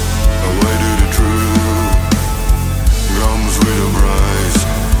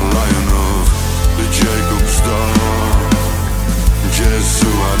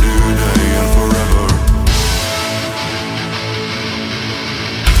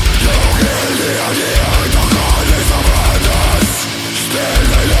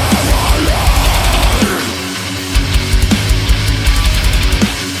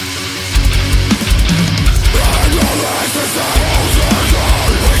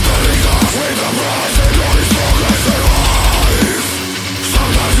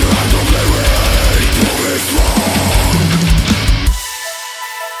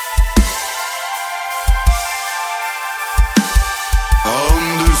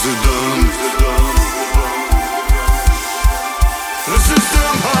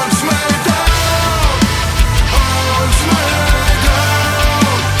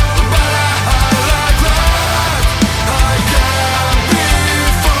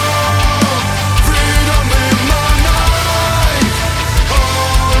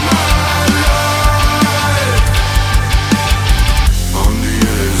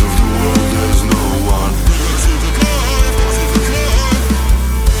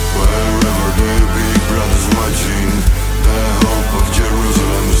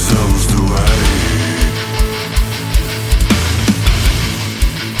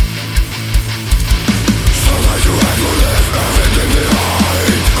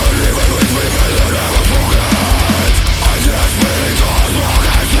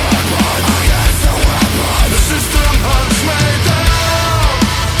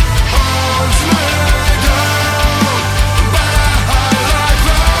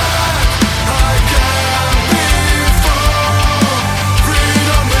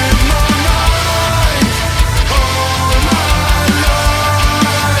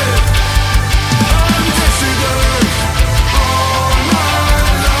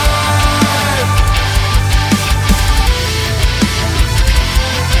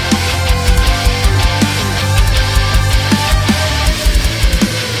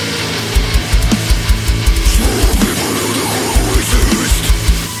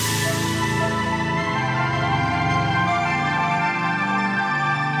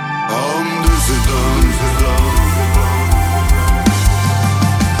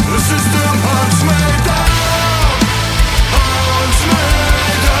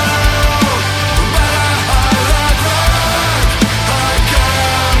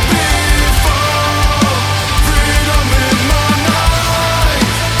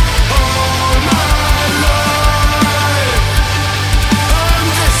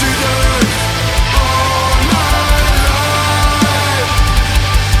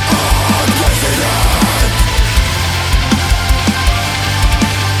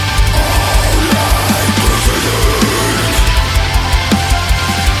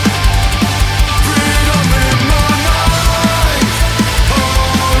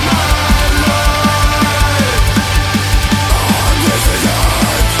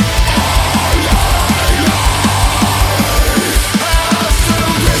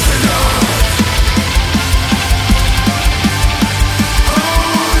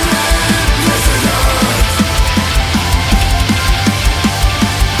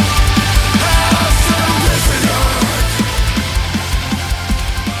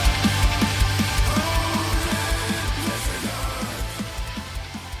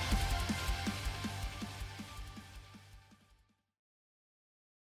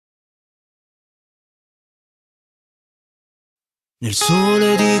Nel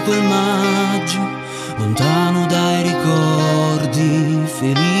sole di quel maggio, lontano dai ricordi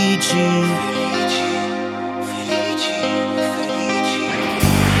felici,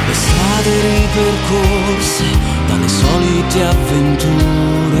 le strade ripercorse dalle solite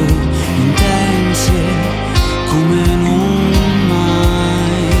avventure intense come non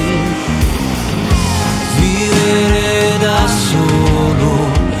mai. Vivere da solo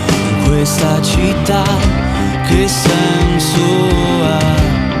in questa città, che senso ha?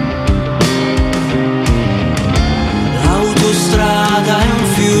 L'autostrada è un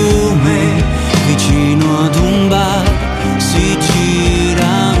fiume vicino ad un bar, si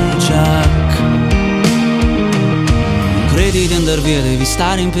gira un jack. Non credi di andar via, devi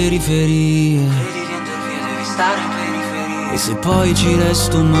stare in periferia. E se poi ci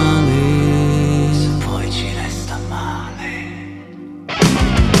resto male,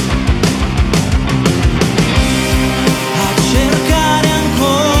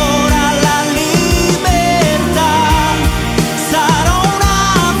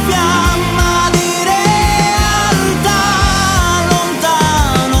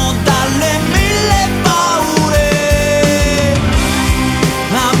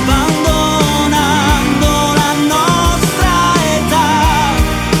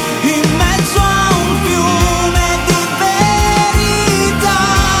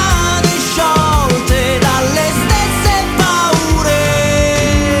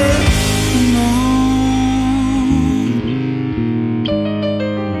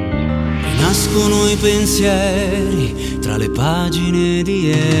 pensieri tra le pagine di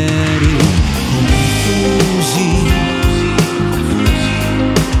ieri, confusi.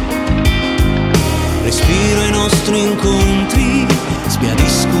 Respiro i nostri incontri,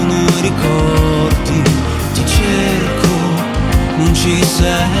 sbiadiscono i ricordi. Ti cerco, non ci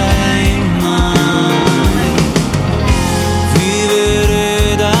sei mai.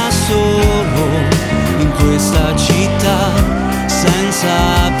 Vivere da solo in questa città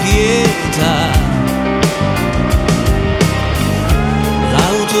senza pietà.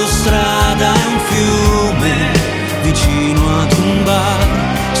 L'autostrada è un fiume vicino ad un bar,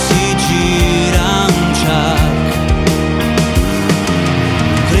 si gira un jack.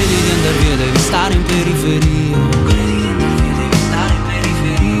 Non credi di andar via, devi stare in periferia.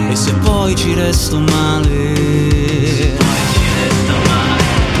 E se poi ci resto male,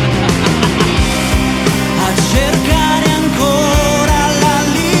 a cercare ancora la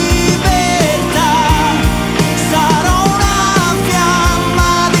libertà, sarò una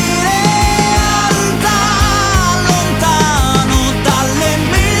fiamma di realtà, lontano dalle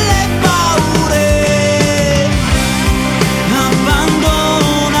mille paure,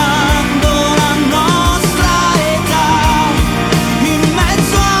 abbandonando la nostra età, in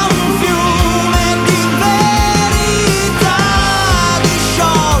mezzo a un fiume di verità,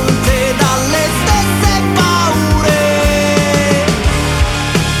 disciolte dalle stesse paure.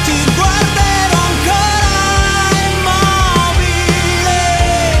 Ti guarderò ancora immobile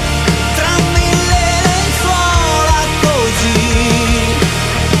tra mille lenzuola, così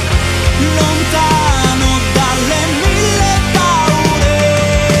lontano dalle mille paure.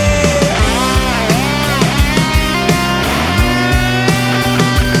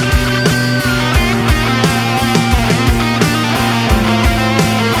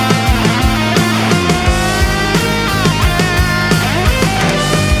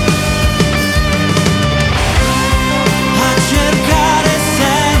 A cercare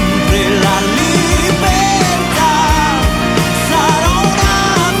sempre la libertà, sarò una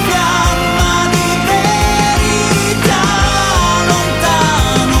fiamma di verità,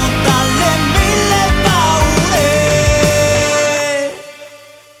 lontano dalle mille paure.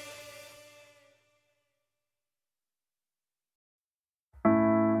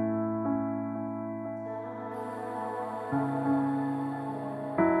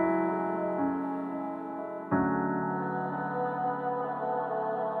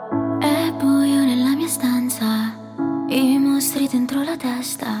 È buio nella mia stanza, i mostri dentro la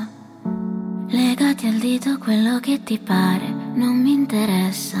testa, legati al dito quello che ti pare, non mi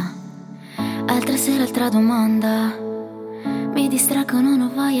interessa. Altra sera, altra domanda, mi distraggo, non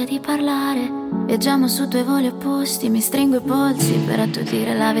ho voglia di parlare. Viaggiamo su due voli opposti, mi stringo i polsi per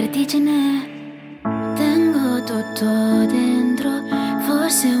attutire la vertigine. Tengo tutto dentro,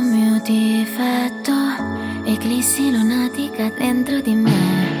 forse è un mio difetto, eclissi lunatica dentro di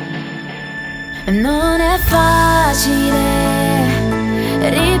me. Non è facile,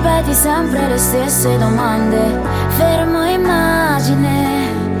 ripeti sempre le stesse domande, fermo immagine,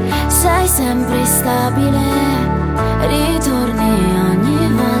 sei sempre instabile, ritorni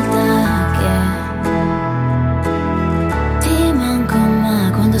ogni volta che ti manco.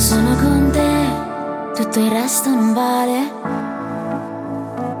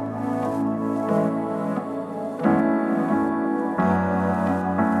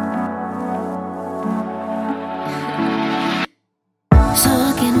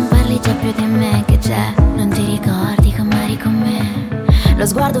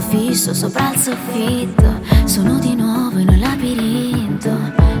 fisso sopra il soffitto. Sono di nuovo in un labirinto,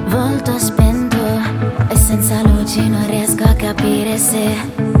 volto spento e senza luci non riesco a capire se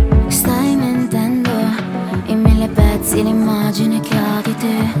stai mentendo. In 1000 pezzi l'immagine che ho di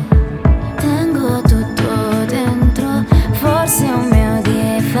te. Tengo tutto dentro, forse è un mio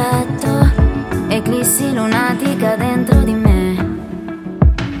difetto, eclissi lunatica dentro di me.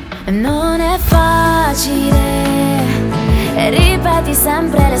 Non è facile, ripeti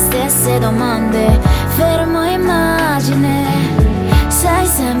sempre le stesse domande. Fermo immagine, sei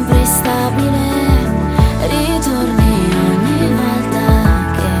sempre instabile. Ritorni ogni volta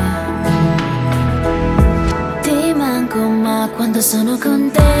che ti manco, ma quando sono con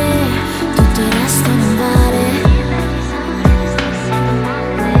te tutto il resto non vale.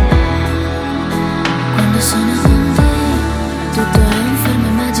 Quando sono con te tutto è un fermo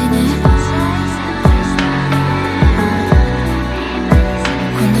immagine.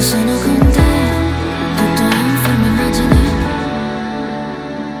 Quando sono con te tutto è un fermo immagine.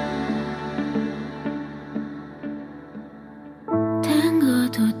 Tengo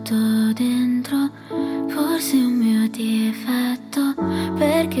tutto dentro, forse è un mio difetto,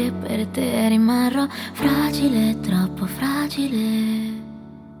 perché per te rimarrò fragile, troppo fragile.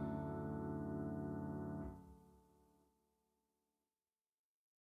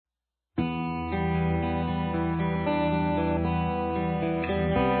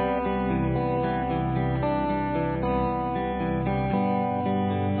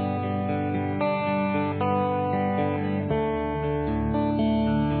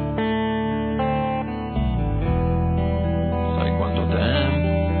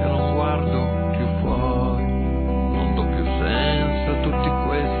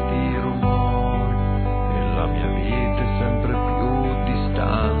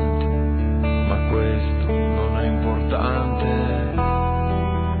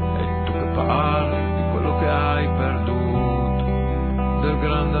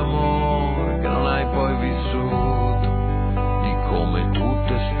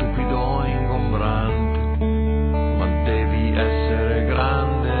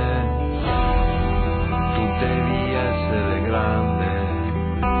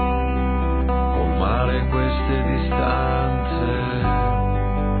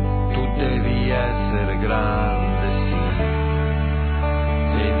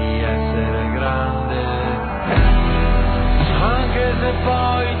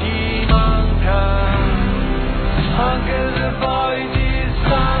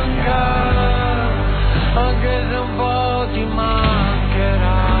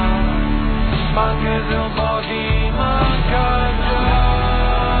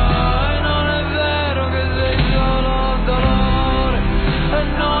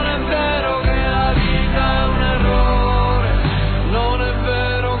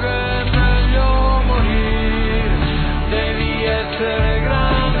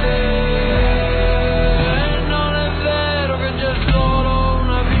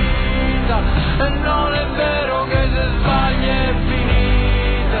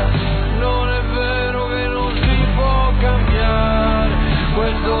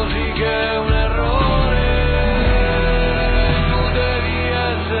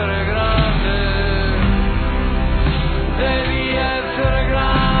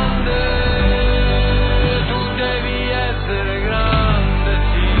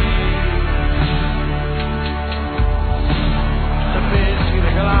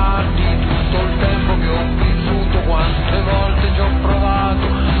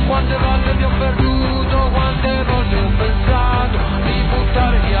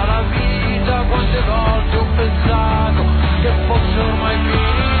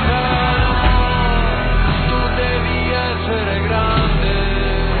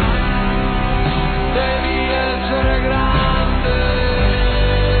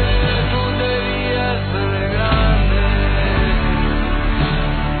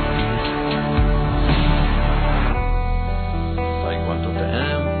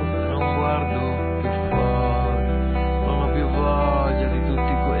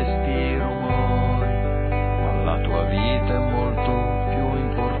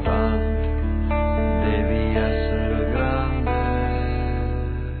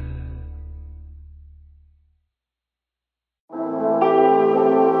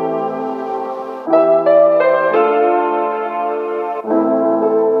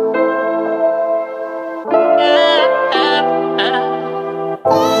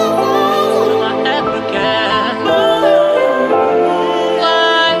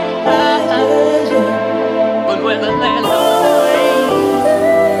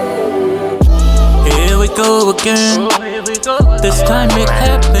 Again. This time it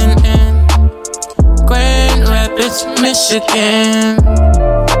happened in Grand Rapids, Michigan.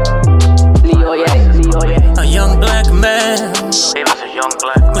 A young black man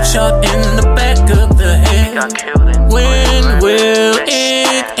was shot in the back of the head. When will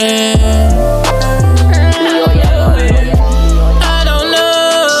it end? I don't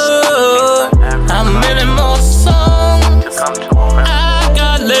know how many more songs I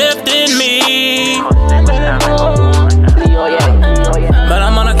got left in me, but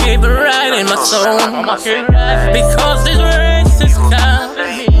I'm gonna keep writing my song because this race is kind.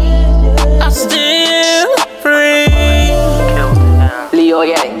 I'm still free.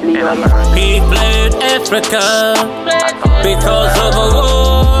 He fled Africa because of a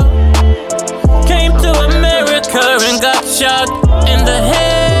war. Came to America and got shot in the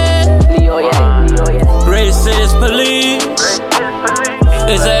head. Racist police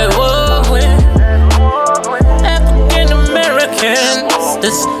is at war with African Americans.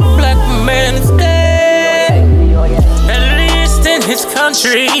 This black man is dead. At least in his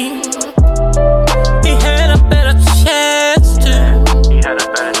country, he had a better chance to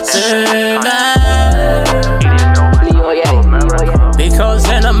survive. Because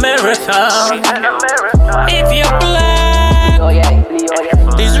in America, if you're black,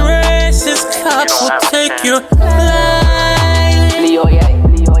 these racist cops will take your life.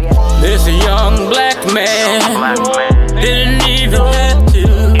 This young black man didn't even have to.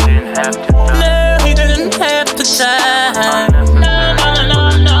 No, he didn't have to die.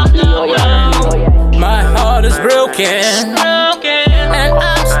 My heart is broken, and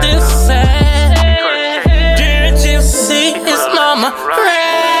I'm still sad. Did you see his mama cry?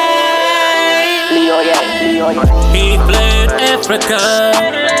 He fled Africa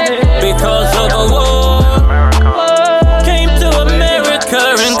because of a war. Came to America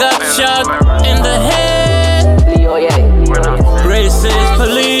and got shot in the head. Racist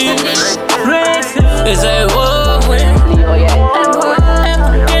police is at war with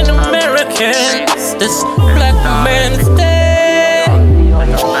African Americans. This black man is dead.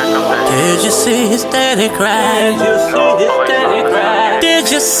 Did you see his daddy cry? Did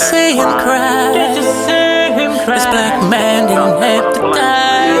you see him cry? This black man didn't have to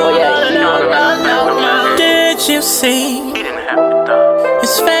die. Did you see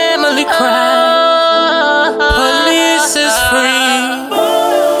his family cry? Police is free,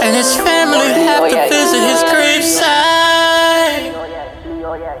 and his family have to visit his graveside.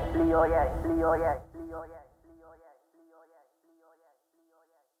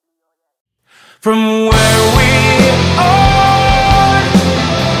 From where we are,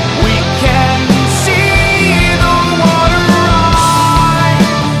 we can see the water rise.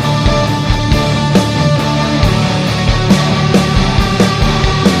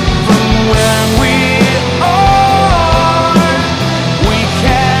 From where we are, we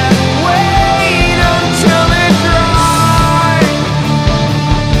can wait until it dries.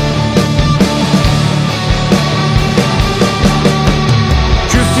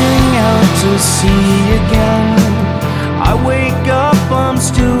 Drifting out to sea again, I wake up, I'm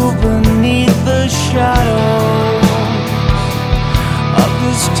still beneath the shadow of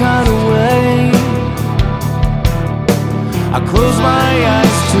this tidal wave. I close my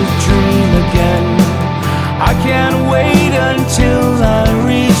eyes to dream again. I can't wait until I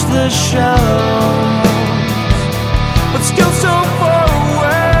reach the shallows, but still so far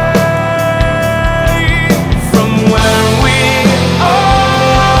away from where we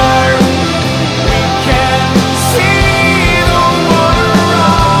are. We can see the water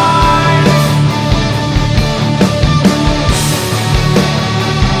rise.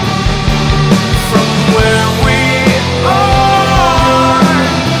 From where we are,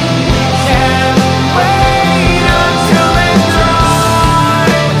 we can wait until it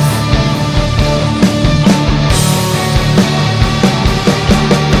dries.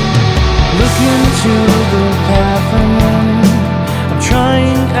 Look into the path I'm in. I'm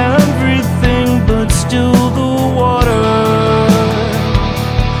trying everything, but still the water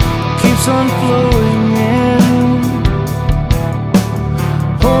keeps on flowing in.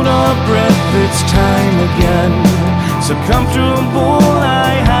 Hold our breath, it's time again. So comfortable,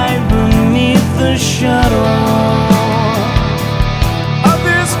 I hide beneath the shadow of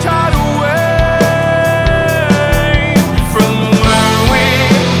this tidal wave. From where we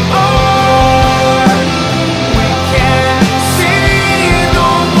are, we can see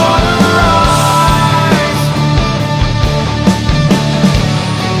the water rise.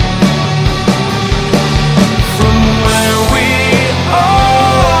 From where we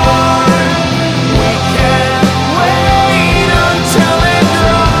are, we can wait until it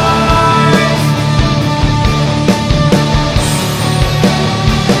dries.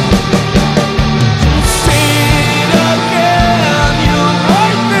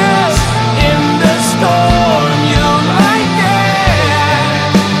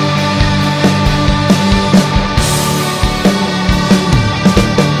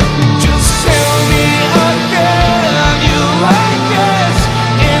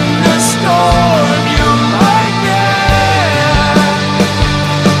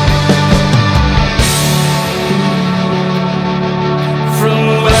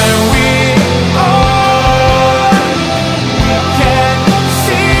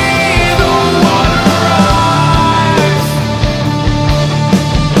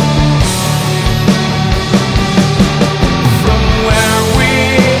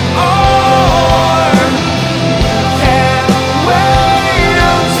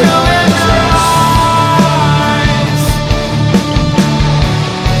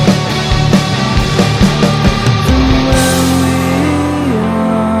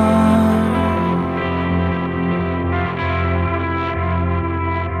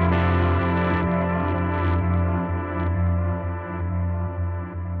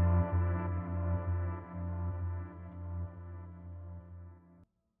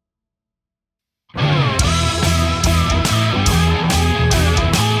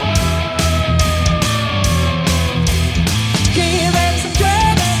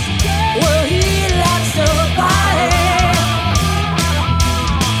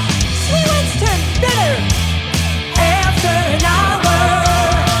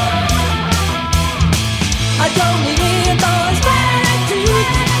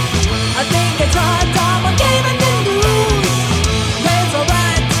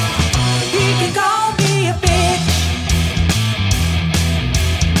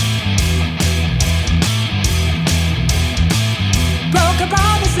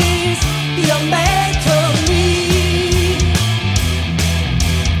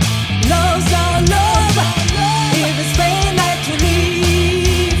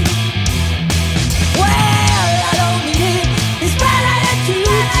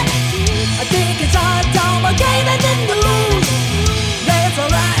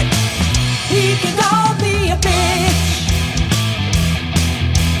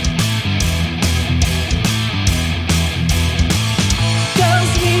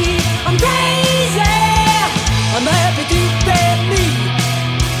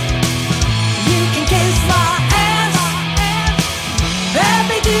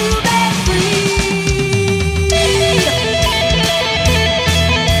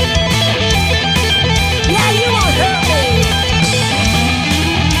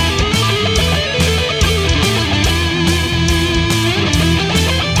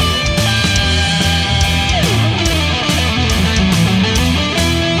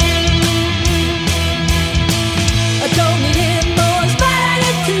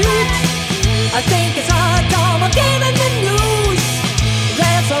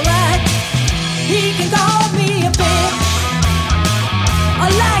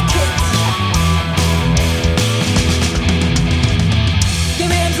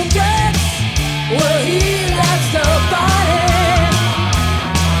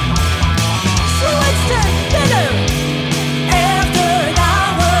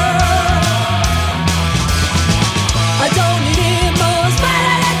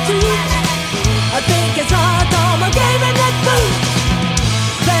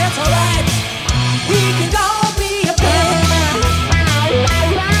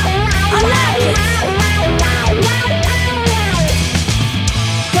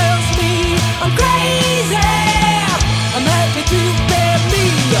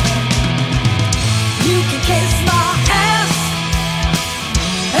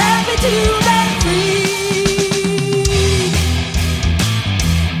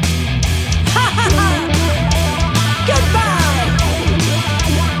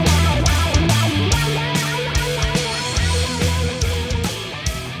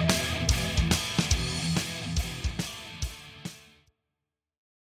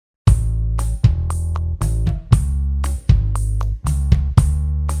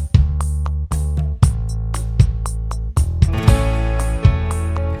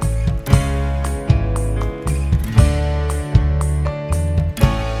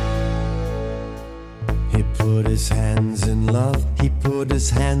 love, he put his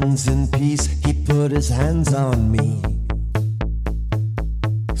hands in peace, he put his hands on me.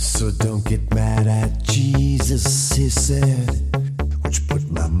 So don't get mad at Jesus, he said, which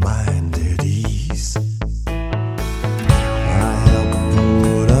put my mind at ease. I helped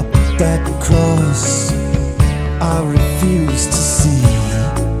put up that cross I refuse to see.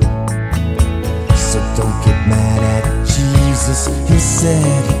 So don't get mad at Jesus, he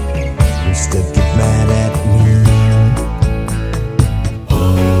said, instead get mad at me.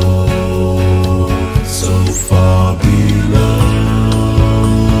 Oh, so far below.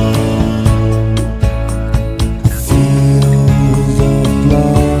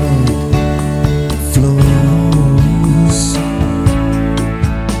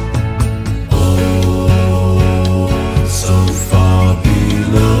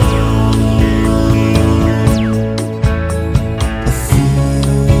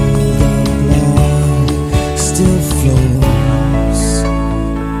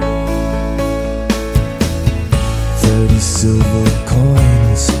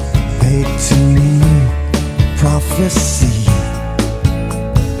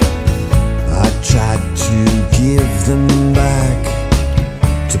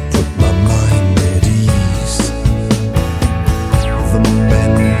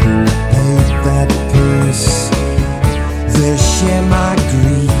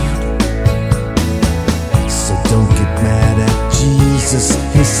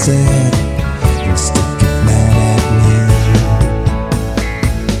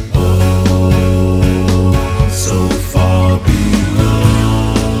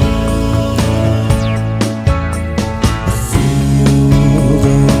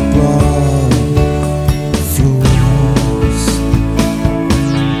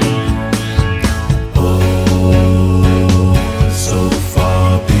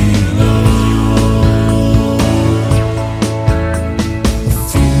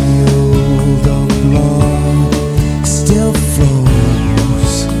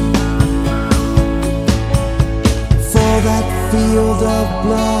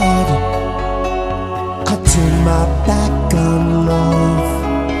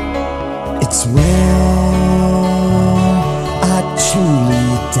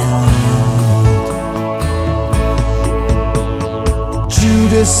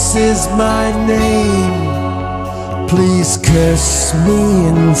 Judas is my name. Please curse me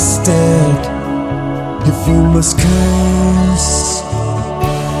instead. If you must curse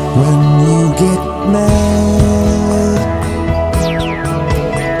when you get mad.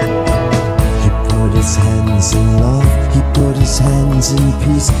 He put his hands in love, he put his hands in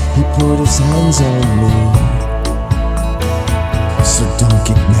peace, he put his hands on me. So don't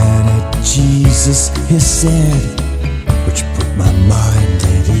get mad at Jesus, he said, which put my mind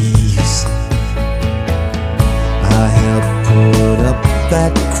at ease. I helped put up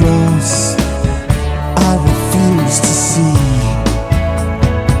that cross I refuse to see.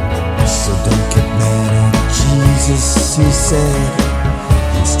 So don't get mad at Jesus, he said,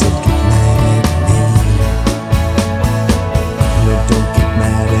 instead get mad at me. No, don't get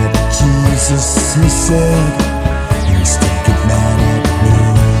mad at Jesus, he said, instead get mad at me.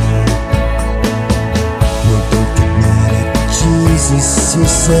 No, don't get mad at Jesus, he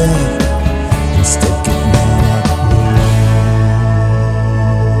said, instead get mad at me.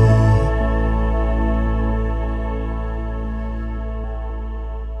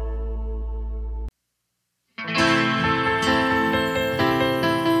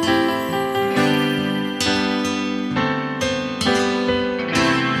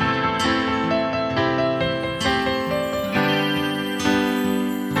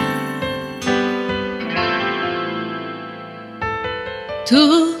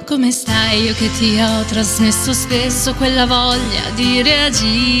 Tu come stai? Io che ti ho trasmesso spesso quella voglia di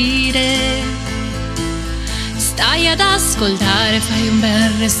reagire. Stai ad ascoltare, fai un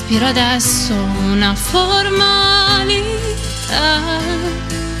bel respiro adesso, una formalità.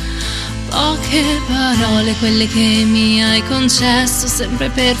 Poche parole, quelle che mi hai concesso, sempre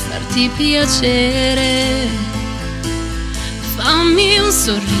per farti piacere. Fammi un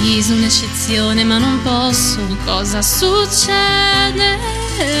sorriso, un'eccezione, ma non posso, cosa succederà?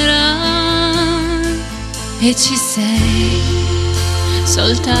 E ci sei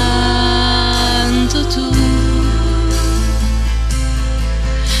soltanto tu.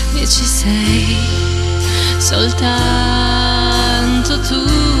 E ci sei soltanto tu.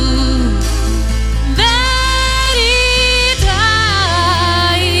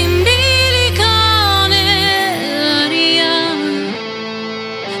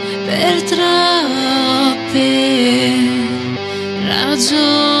 Per troppe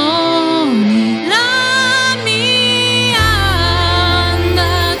ragioni la mia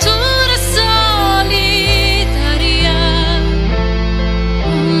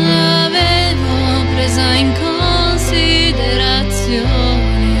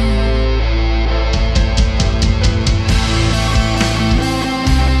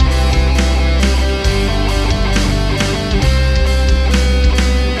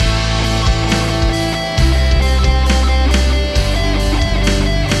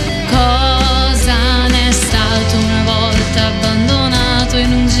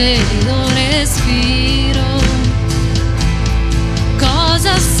gelido respiro.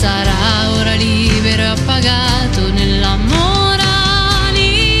 Cosa sarà ora libero e appagato nella moralità?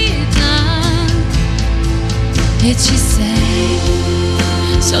 E ci sei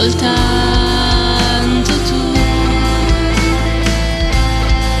soltanto tu,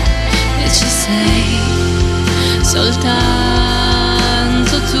 e ci sei soltanto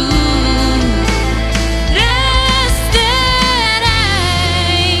tu. Resterei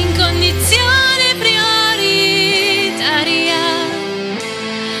in condizione prioritaria,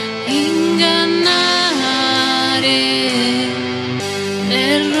 ingannare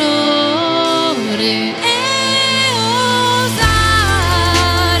l'errore e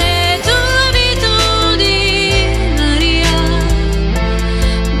osare tu abitudinaria,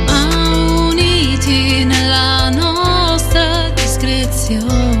 ma uniti nella nostra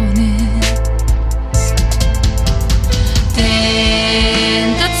discrezione. Tentazione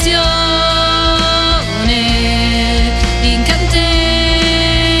incantevole,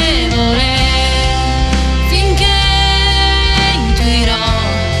 finché intuirò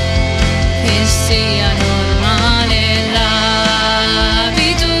che sia normale l'abitudine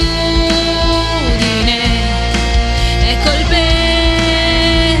è colpevole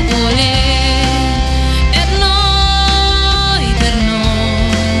per noi, per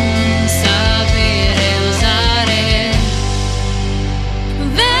non sapere usare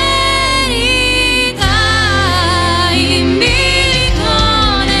verità in bilico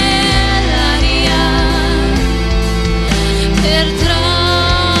nell'aria per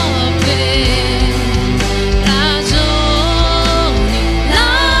troppe ragioni.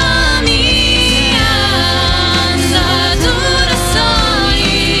 La mia andatura solitaria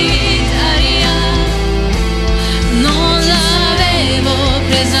non l'avevo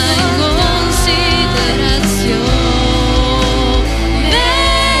presa in considerazione.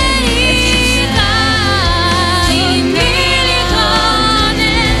 Verità in bilico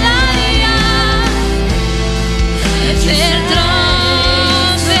nell'aria per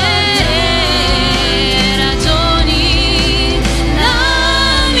troppe ragioni. La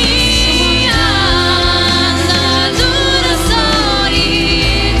mia andatura solitaria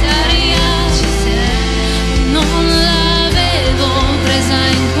non l'avevo presa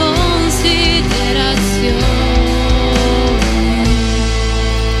in considerazione.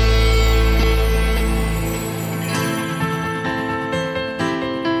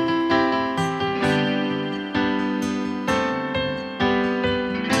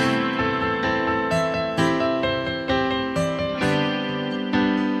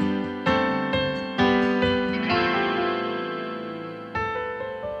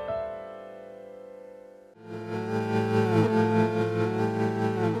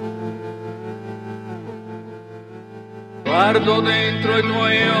 Guardo dentro i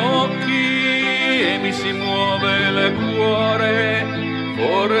tuoi occhi e mi si muove il cuore,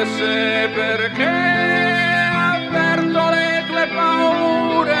 forse perché avverto le tue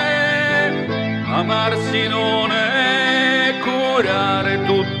paure. Amarsi non è curare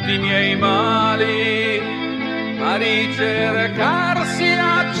tutti i miei mali, ma ricercarsi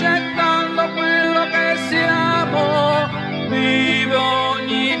accettando quello che siamo. Vivo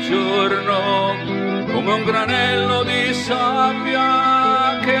ogni giorno come un granello di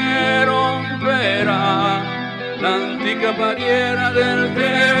sabbia che romperà l'antica barriera del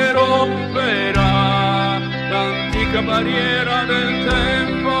tempo, romperà l'antica barriera del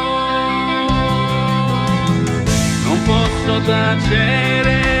tempo. Non posso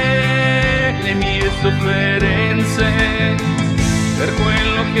tacere le mie sofferenze per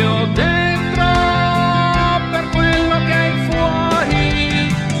quello che ho dentro, per quello che hai fuori.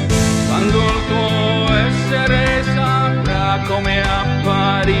 Quando il tuo essere saprà come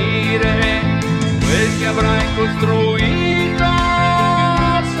apparire, quel che avrai costruito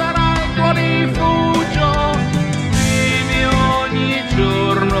sarà il tuo rifugio. Vivi ogni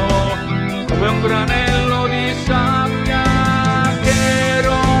giorno come un granello di sabbia che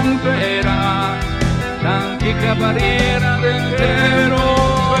romperà l'antica barriera del tempo,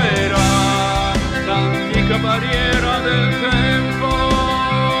 romperà l'antica barriera del tempo.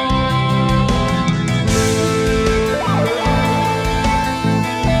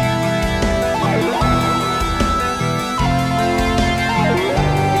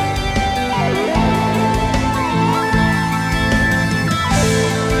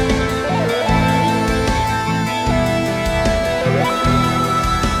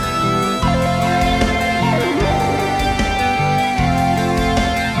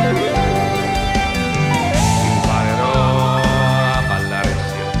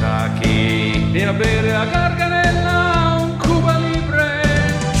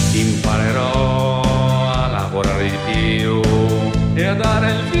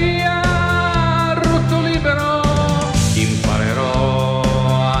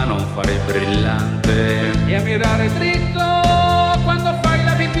 mirare dritto quando fai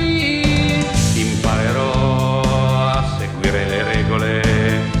la pipì. Imparerò a seguire le regole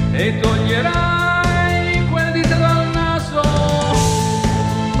e toglierai quel dito dal naso.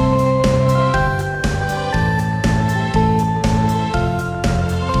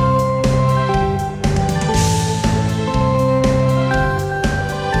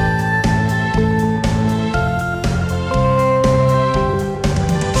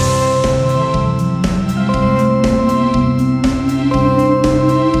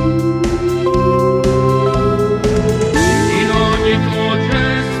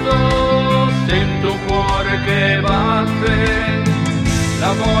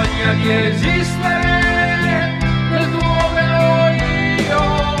 La voglia di esistere nel tuo vero io,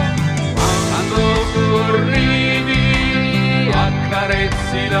 quando sorridi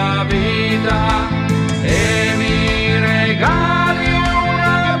accarezzi la vita e mi regali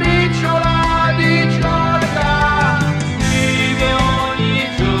una briciola di gioia. Vivi ogni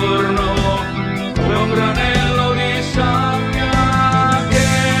giorno come un granello di sabbia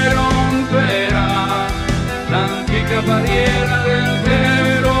che romperà l'antica barriera del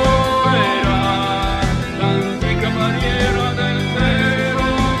vero, era l'antica barriera del vero,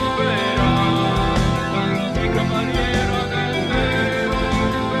 era l'antica barriera del vero,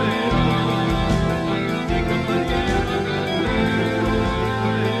 era l'antica barriera del vero,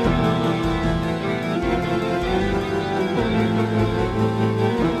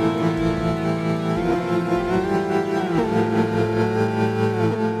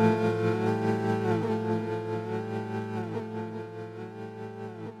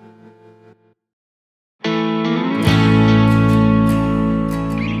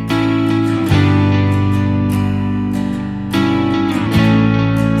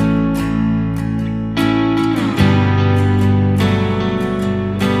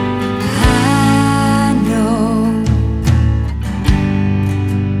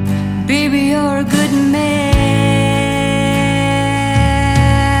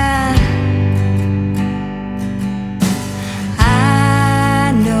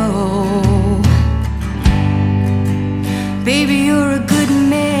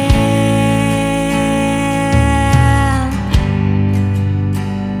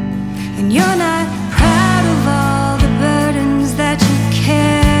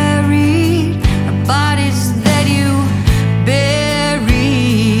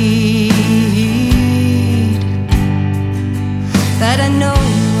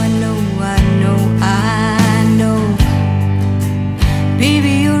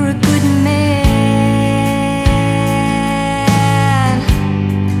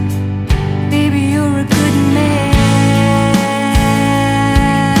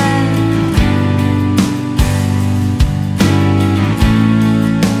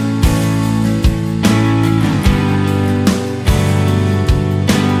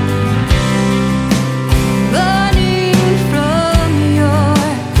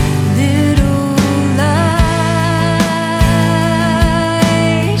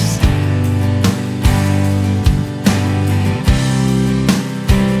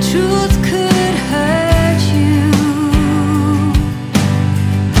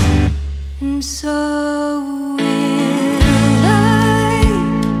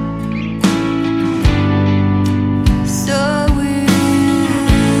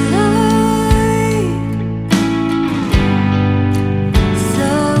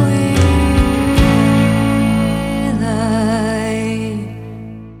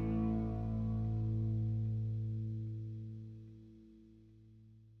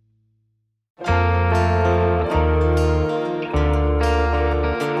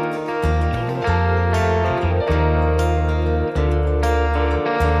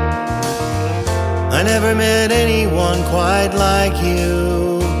 I never met anyone quite like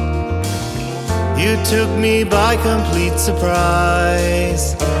you. You took me by complete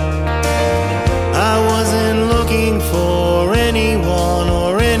surprise. I wasn't looking for anyone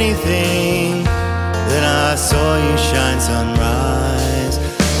or anything. Then I saw you shine, sunrise,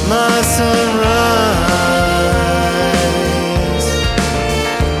 my sunrise.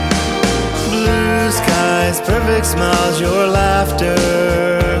 Blue skies, perfect smiles, your laughter.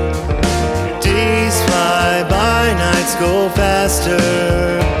 Days fly by, nights go faster.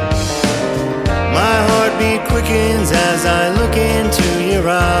 My heartbeat quickens as I look into your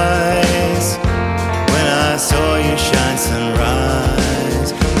eyes. When I saw you shine,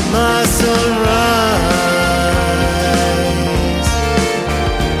 sunrise, my sunrise.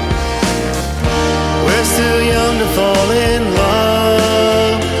 We're still young to fall in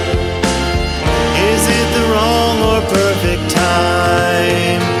love. Is it the wrong or perfect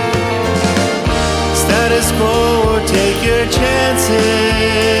time? Status quo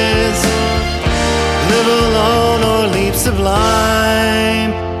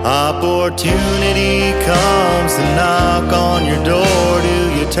opportunity comes to knock on your door, do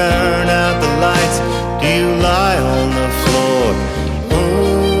you turn out the lights? Do you lie on the floor?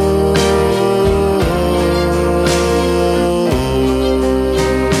 Ooh.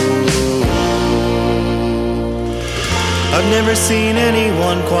 I've never seen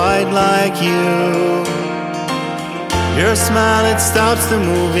anyone quite like you. Your smile, it stops the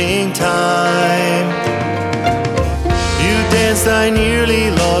moving time. You danced, I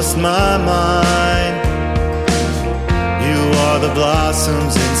nearly lost my mind. You are the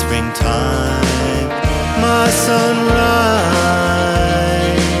blossoms in springtime, my sunrise,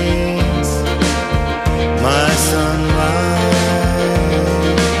 my sunrise.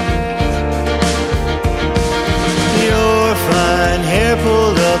 Your fine hair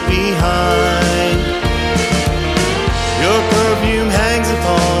pulled up behind, your perfume hangs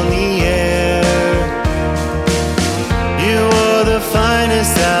upon the air. You are the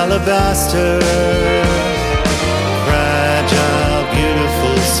finest alabaster, fragile,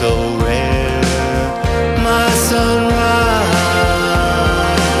 beautiful, so rare, my sunrise.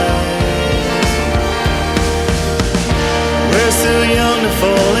 We're still young to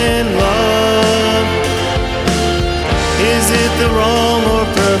fall in love. Is it the wrong or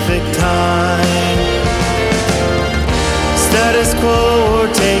perfect time? Status quo or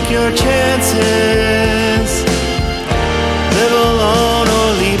take your chances, live alone or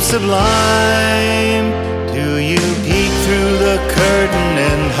leap sublime. Do you peek through the curtain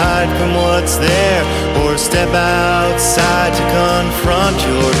and hide from what's there, or step outside to confront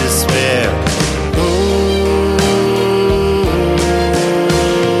your despair? Ooh.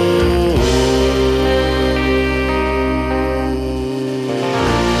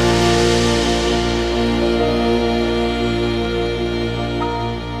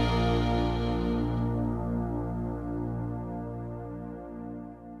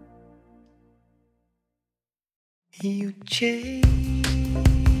 You changed.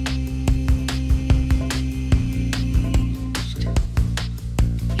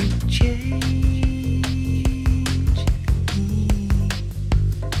 You changed me.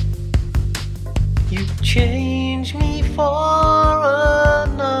 You changed me for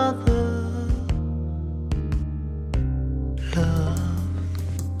another love.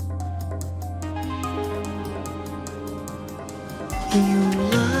 You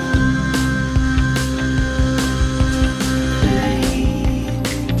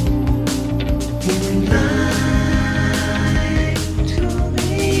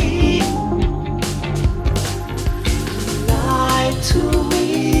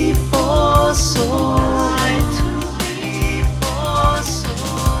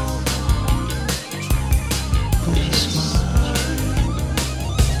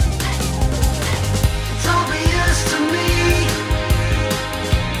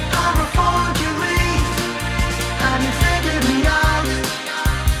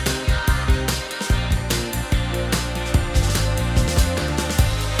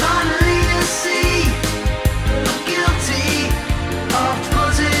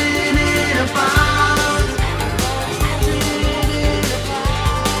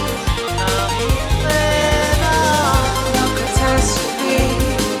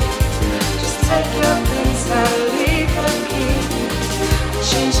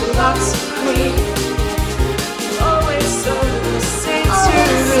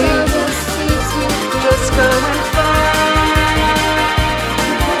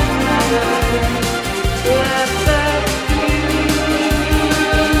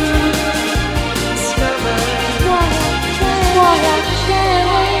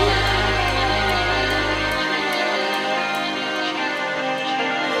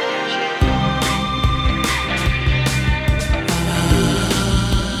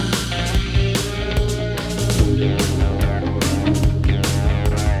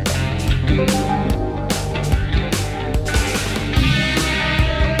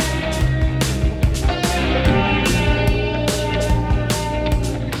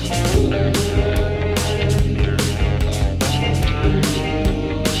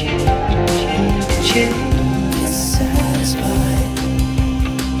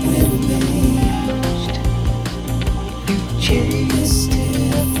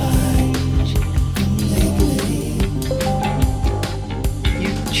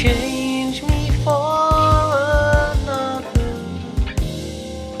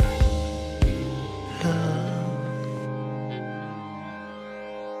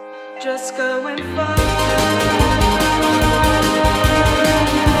just going far.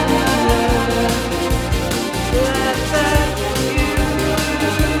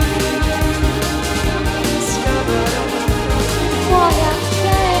 Why I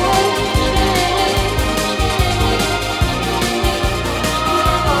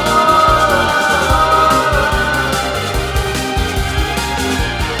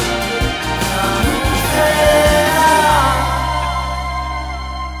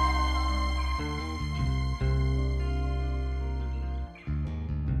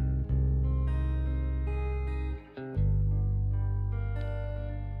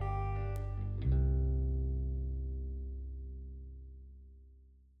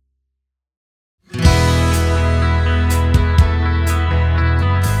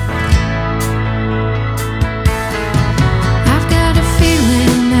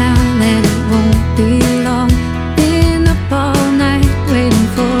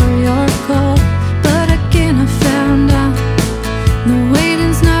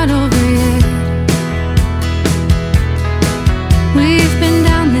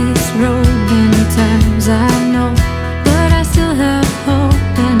I know, but I still have hope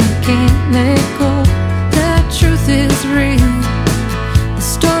and I can't let go. The truth is real, the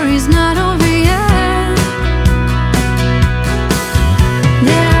story's not over yet.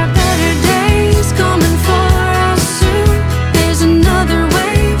 There are better days coming for us soon. There's another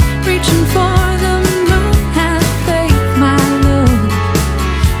wave reaching for the moon. Have faith, my love,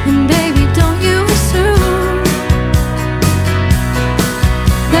 and baby, don't you assume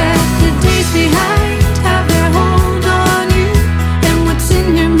that the days behind have their hold on you, and what's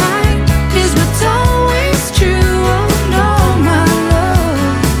in your mind is what's always true. Oh no, my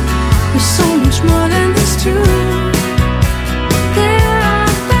love, there's so much more than this too. There are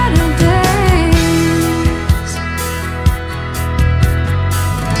better days.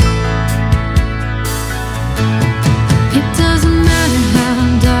 It doesn't matter how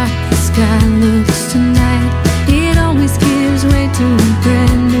dark the sky looks tonight, it always gives way to a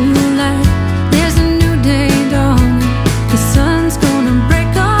brand new light. There's a new day dawning, the sun's gonna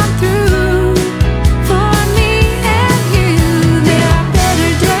break on through for me and you. There are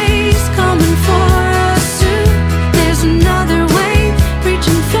better days coming for us soon. There's another wave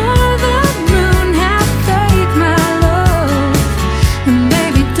reaching for the moon. Have faith, my love, and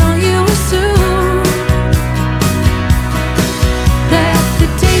baby, don't you assume that the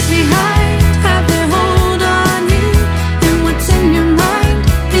days behind have their hold on you, and what's in your mind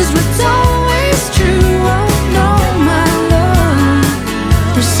is what's always true. Oh no, my love,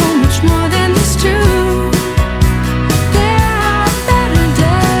 there's so much more than this too. There are better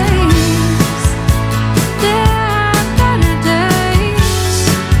days. There are better days.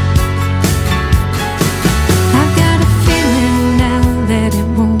 I've got a feeling now that it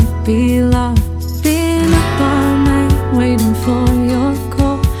won't be long. Been up all night waiting for your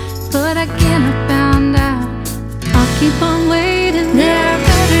call, but again I found out I'll keep on waiting. There are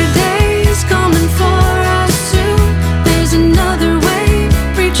better days coming for us soon. There's another wave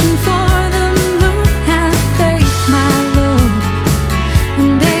reaching for the moon. Have faith, my love,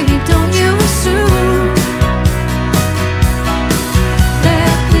 and baby, don't you assume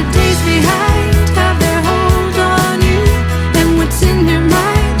that the days behind have their hold on you, and what's in your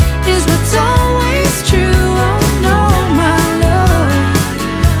mind is what's always true. Oh no, my love,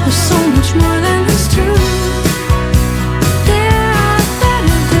 there's so much more than this too. There are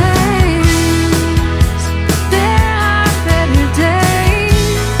better days. There are better days.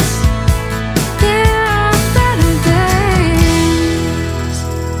 There are better days.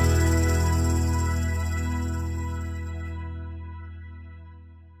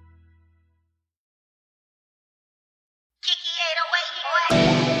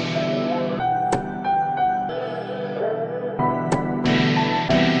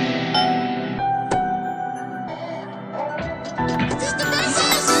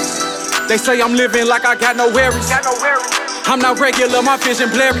 They say I'm living like I got no worries. I'm not regular, my vision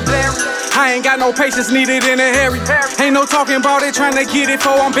blurry. I ain't got no patience needed in a hurry. Ain't no talking about it, trying to get it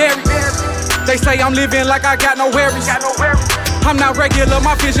before I'm buried. They say I'm living like I got no worries. I'm not regular,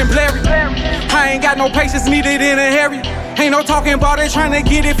 my vision blurry. I ain't got no patience needed in a hurry. Ain't no talking about it, trying to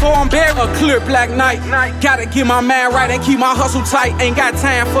get it before I'm buried. A clear black night, gotta get my mind right and keep my hustle tight. Ain't got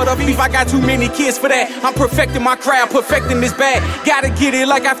time for the beef, I got too many kids for that. I'm perfecting my craft, perfecting this bag. Gotta get it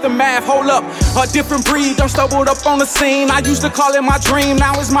like aftermath, hold up. A different breed, done stumbled up on the scene. I used to call it my dream,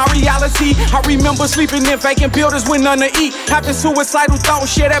 now it's my reality. I remember sleeping in vacant buildings with none to eat. Having suicidal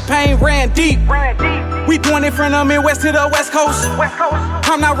thoughts, yeah, that pain ran deep. We doing it from the Midwest to the West Coast.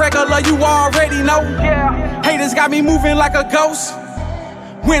 I'm not regular, you already know. Haters got me moving like a ghost.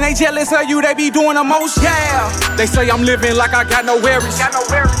 When they jealous of you, they be doing the most, yeah. They say I'm living like I got no worries.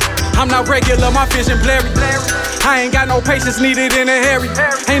 I'm not regular, my vision blurry. I ain't got no patience needed in a hurry.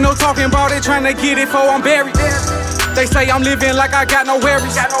 Ain't no talking about it, trying to get it before I'm buried. They say I'm living like I got no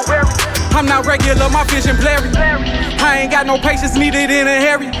worries. I'm not regular, my vision blurry. I ain't got no patience needed in a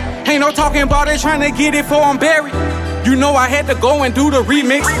hurry. Ain't no talking about it, trying to get it before I'm buried. You know I had to go and do the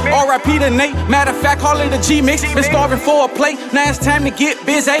remix. R.I.P. to Nate, matter of fact, call it a G-mix. Been starving for a plate, now it's time to get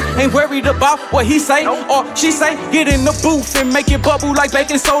busy. Ain't worried about what he say or she say. Get in the booth and make it bubble like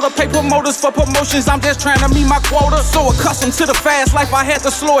baking soda. Pay promoters for promotions, I'm just trying to meet my quota. So accustomed to the fast life, I had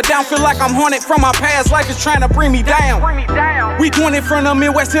to slow it down. Feel like I'm haunted from my past life is trying to bring me down. We doing it from the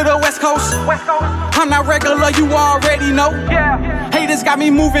Midwest to the West Coast. I'm not regular, you already know. Haters got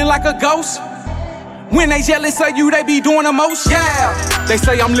me moving like a ghost. When they jealous of you, they be doing the most, yeah. They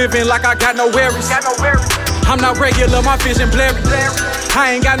say I'm living like I got no worries. I'm not regular, my vision blurry.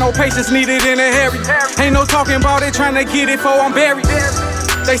 I ain't got no patience needed in a hurry. Ain't no talking about it, trying to get it before I'm buried.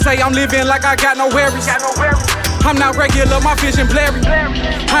 They say I'm living like I got no worries. I'm not regular, my vision blurry.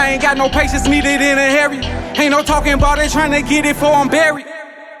 I ain't got no patience needed in a hurry. Ain't no talking about it, trying to get it before I'm buried.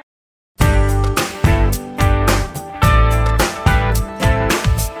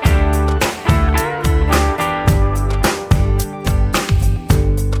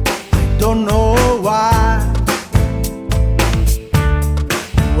 Don't know why.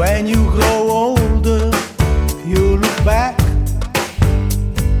 When you grow older, you look back.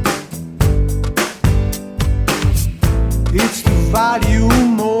 It's to value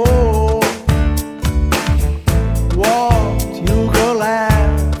more what you go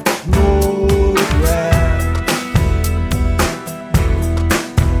left, no regret.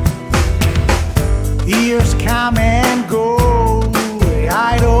 Years come and go,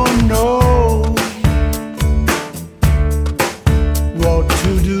 I don't know what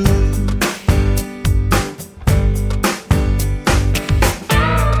to do.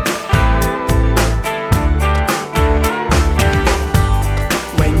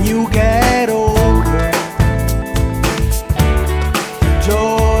 When you get older,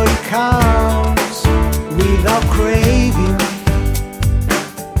 joy comes without craving.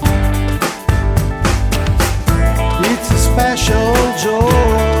 It's a special joy,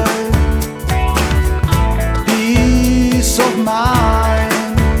 peace of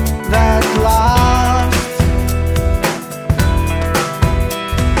mind that lasts,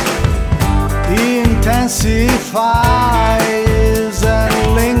 intensifies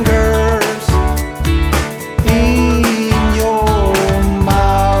and lingers in your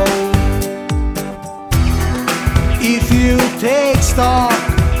mouth. If you take stock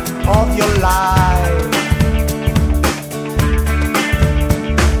of your life,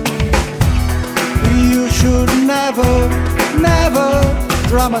 you should never, never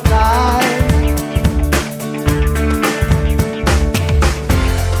dramatize.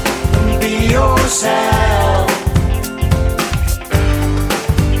 Be yourself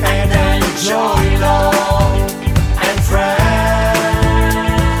and enjoy love and friends.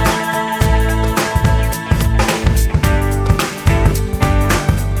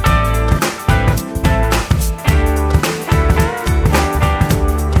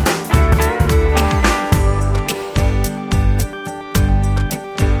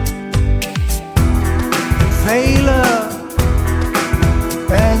 Failure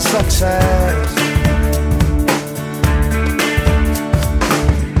and success,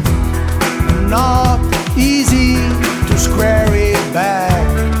 not easy to square it back.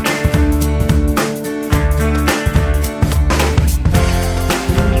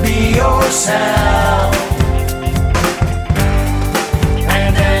 Be yourself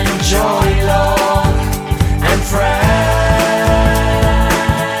and enjoy love and friends.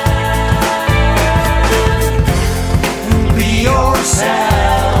 Be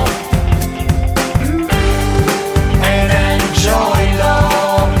yourself and enjoy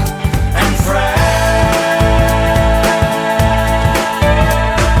love and friends.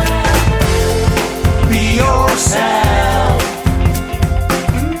 Be yourself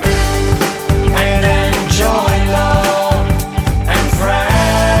and enjoy love and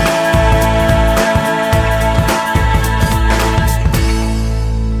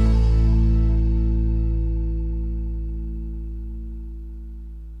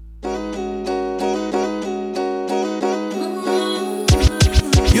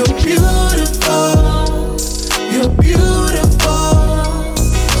You're beautiful, you're beautiful,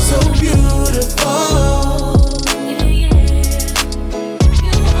 so beautiful.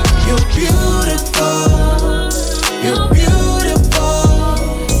 You're beautiful, you're beautiful,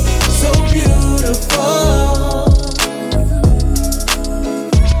 so beautiful.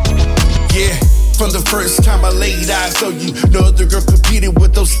 Yeah, from the first time I laid eyes on you, no other girl competed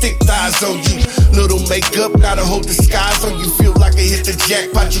with those thick thighs on you. Little makeup, not a whole disguise on you. Feel like I hit the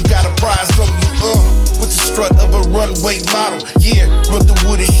jackpot, you got a prize on you. With the strut of a runway model. Yeah, run the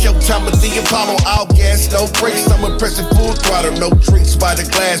wood, it's showtime with the Apollo. All gas, no brakes, I'm impressive full throttle. No drinks by the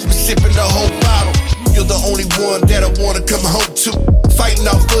glass, we sipping the whole bottle. You're the only one that I wanna come home to.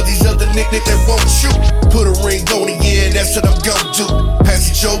 Fighting off for these other niggas that won't shoot. Put a ring on it, yeah, that's what I'm gon' do. Pass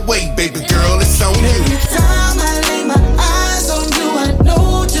it your way, baby girl, it's on you. Every time I lay my eyes on you, I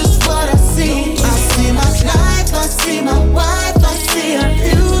know just what I see. I see my life, I see my wife, I see our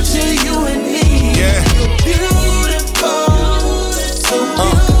future, you and me. Yeah. You're beautiful, so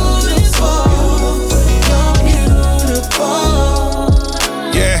beautiful. You're beautiful.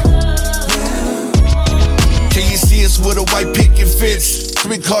 Yeah. Can you see us with a white picket fence?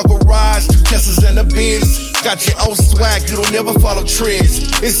 3-car garage, 2 Teslas and a Benz. Got your own swag, you don't never follow trends.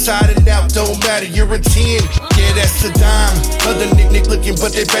 Inside and out, don't matter, you're a 10. Yeah, that's a dime. Other nick looking,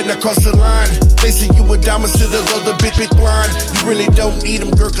 but they better not cross the line. They say you a diamond to the other bit blind. You really don't need them,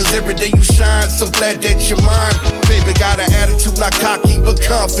 girl, cause every day you shine. So glad that you're mine. Baby, got an attitude, not cocky, but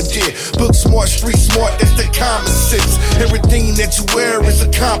confident. Book smart, street smart, that's the common sense. Everything that you wear is a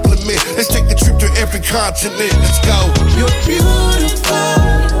compliment. Let's take a trip to every continent. Let's go. You're beautiful.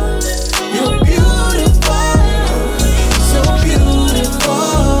 You're beautiful. So beautiful.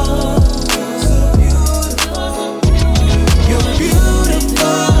 You're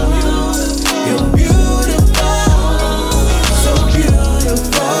beautiful. You're beautiful. So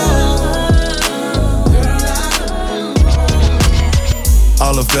beautiful.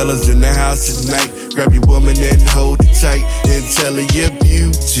 All the fellas in the house tonight, grab your woman and hold it tight and tell her you're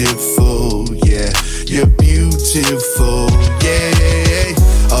beautiful, yeah, you're beautiful, yeah.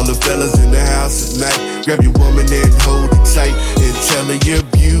 All the fellas in the house tonight, grab your woman and hold it tight and tell her you're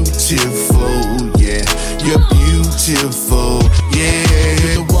beautiful, yeah, you're beautiful, yeah.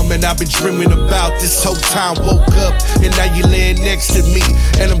 You're the woman I've been dreaming about this whole time. Woke up and now you laying next to me,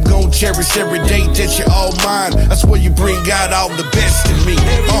 and I'm gon' cherish every day that you're all mine. I swear you bring out all the best in me.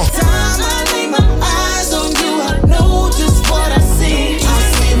 Every time I lay my eyes on you, I know just what I see. I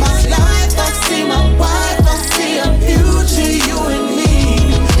see my life, I see my wife, I see a future, you and me.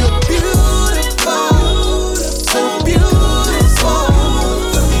 You're beautiful, so beautiful.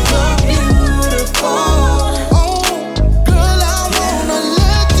 You're beautiful. Oh, girl, I wanna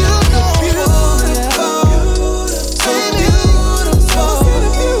let you know. Beautiful, so beautiful, so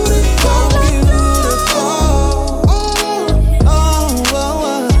beautiful.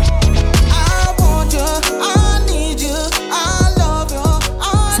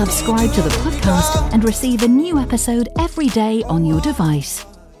 Subscribe to the podcast and receive a new episode every day on your device.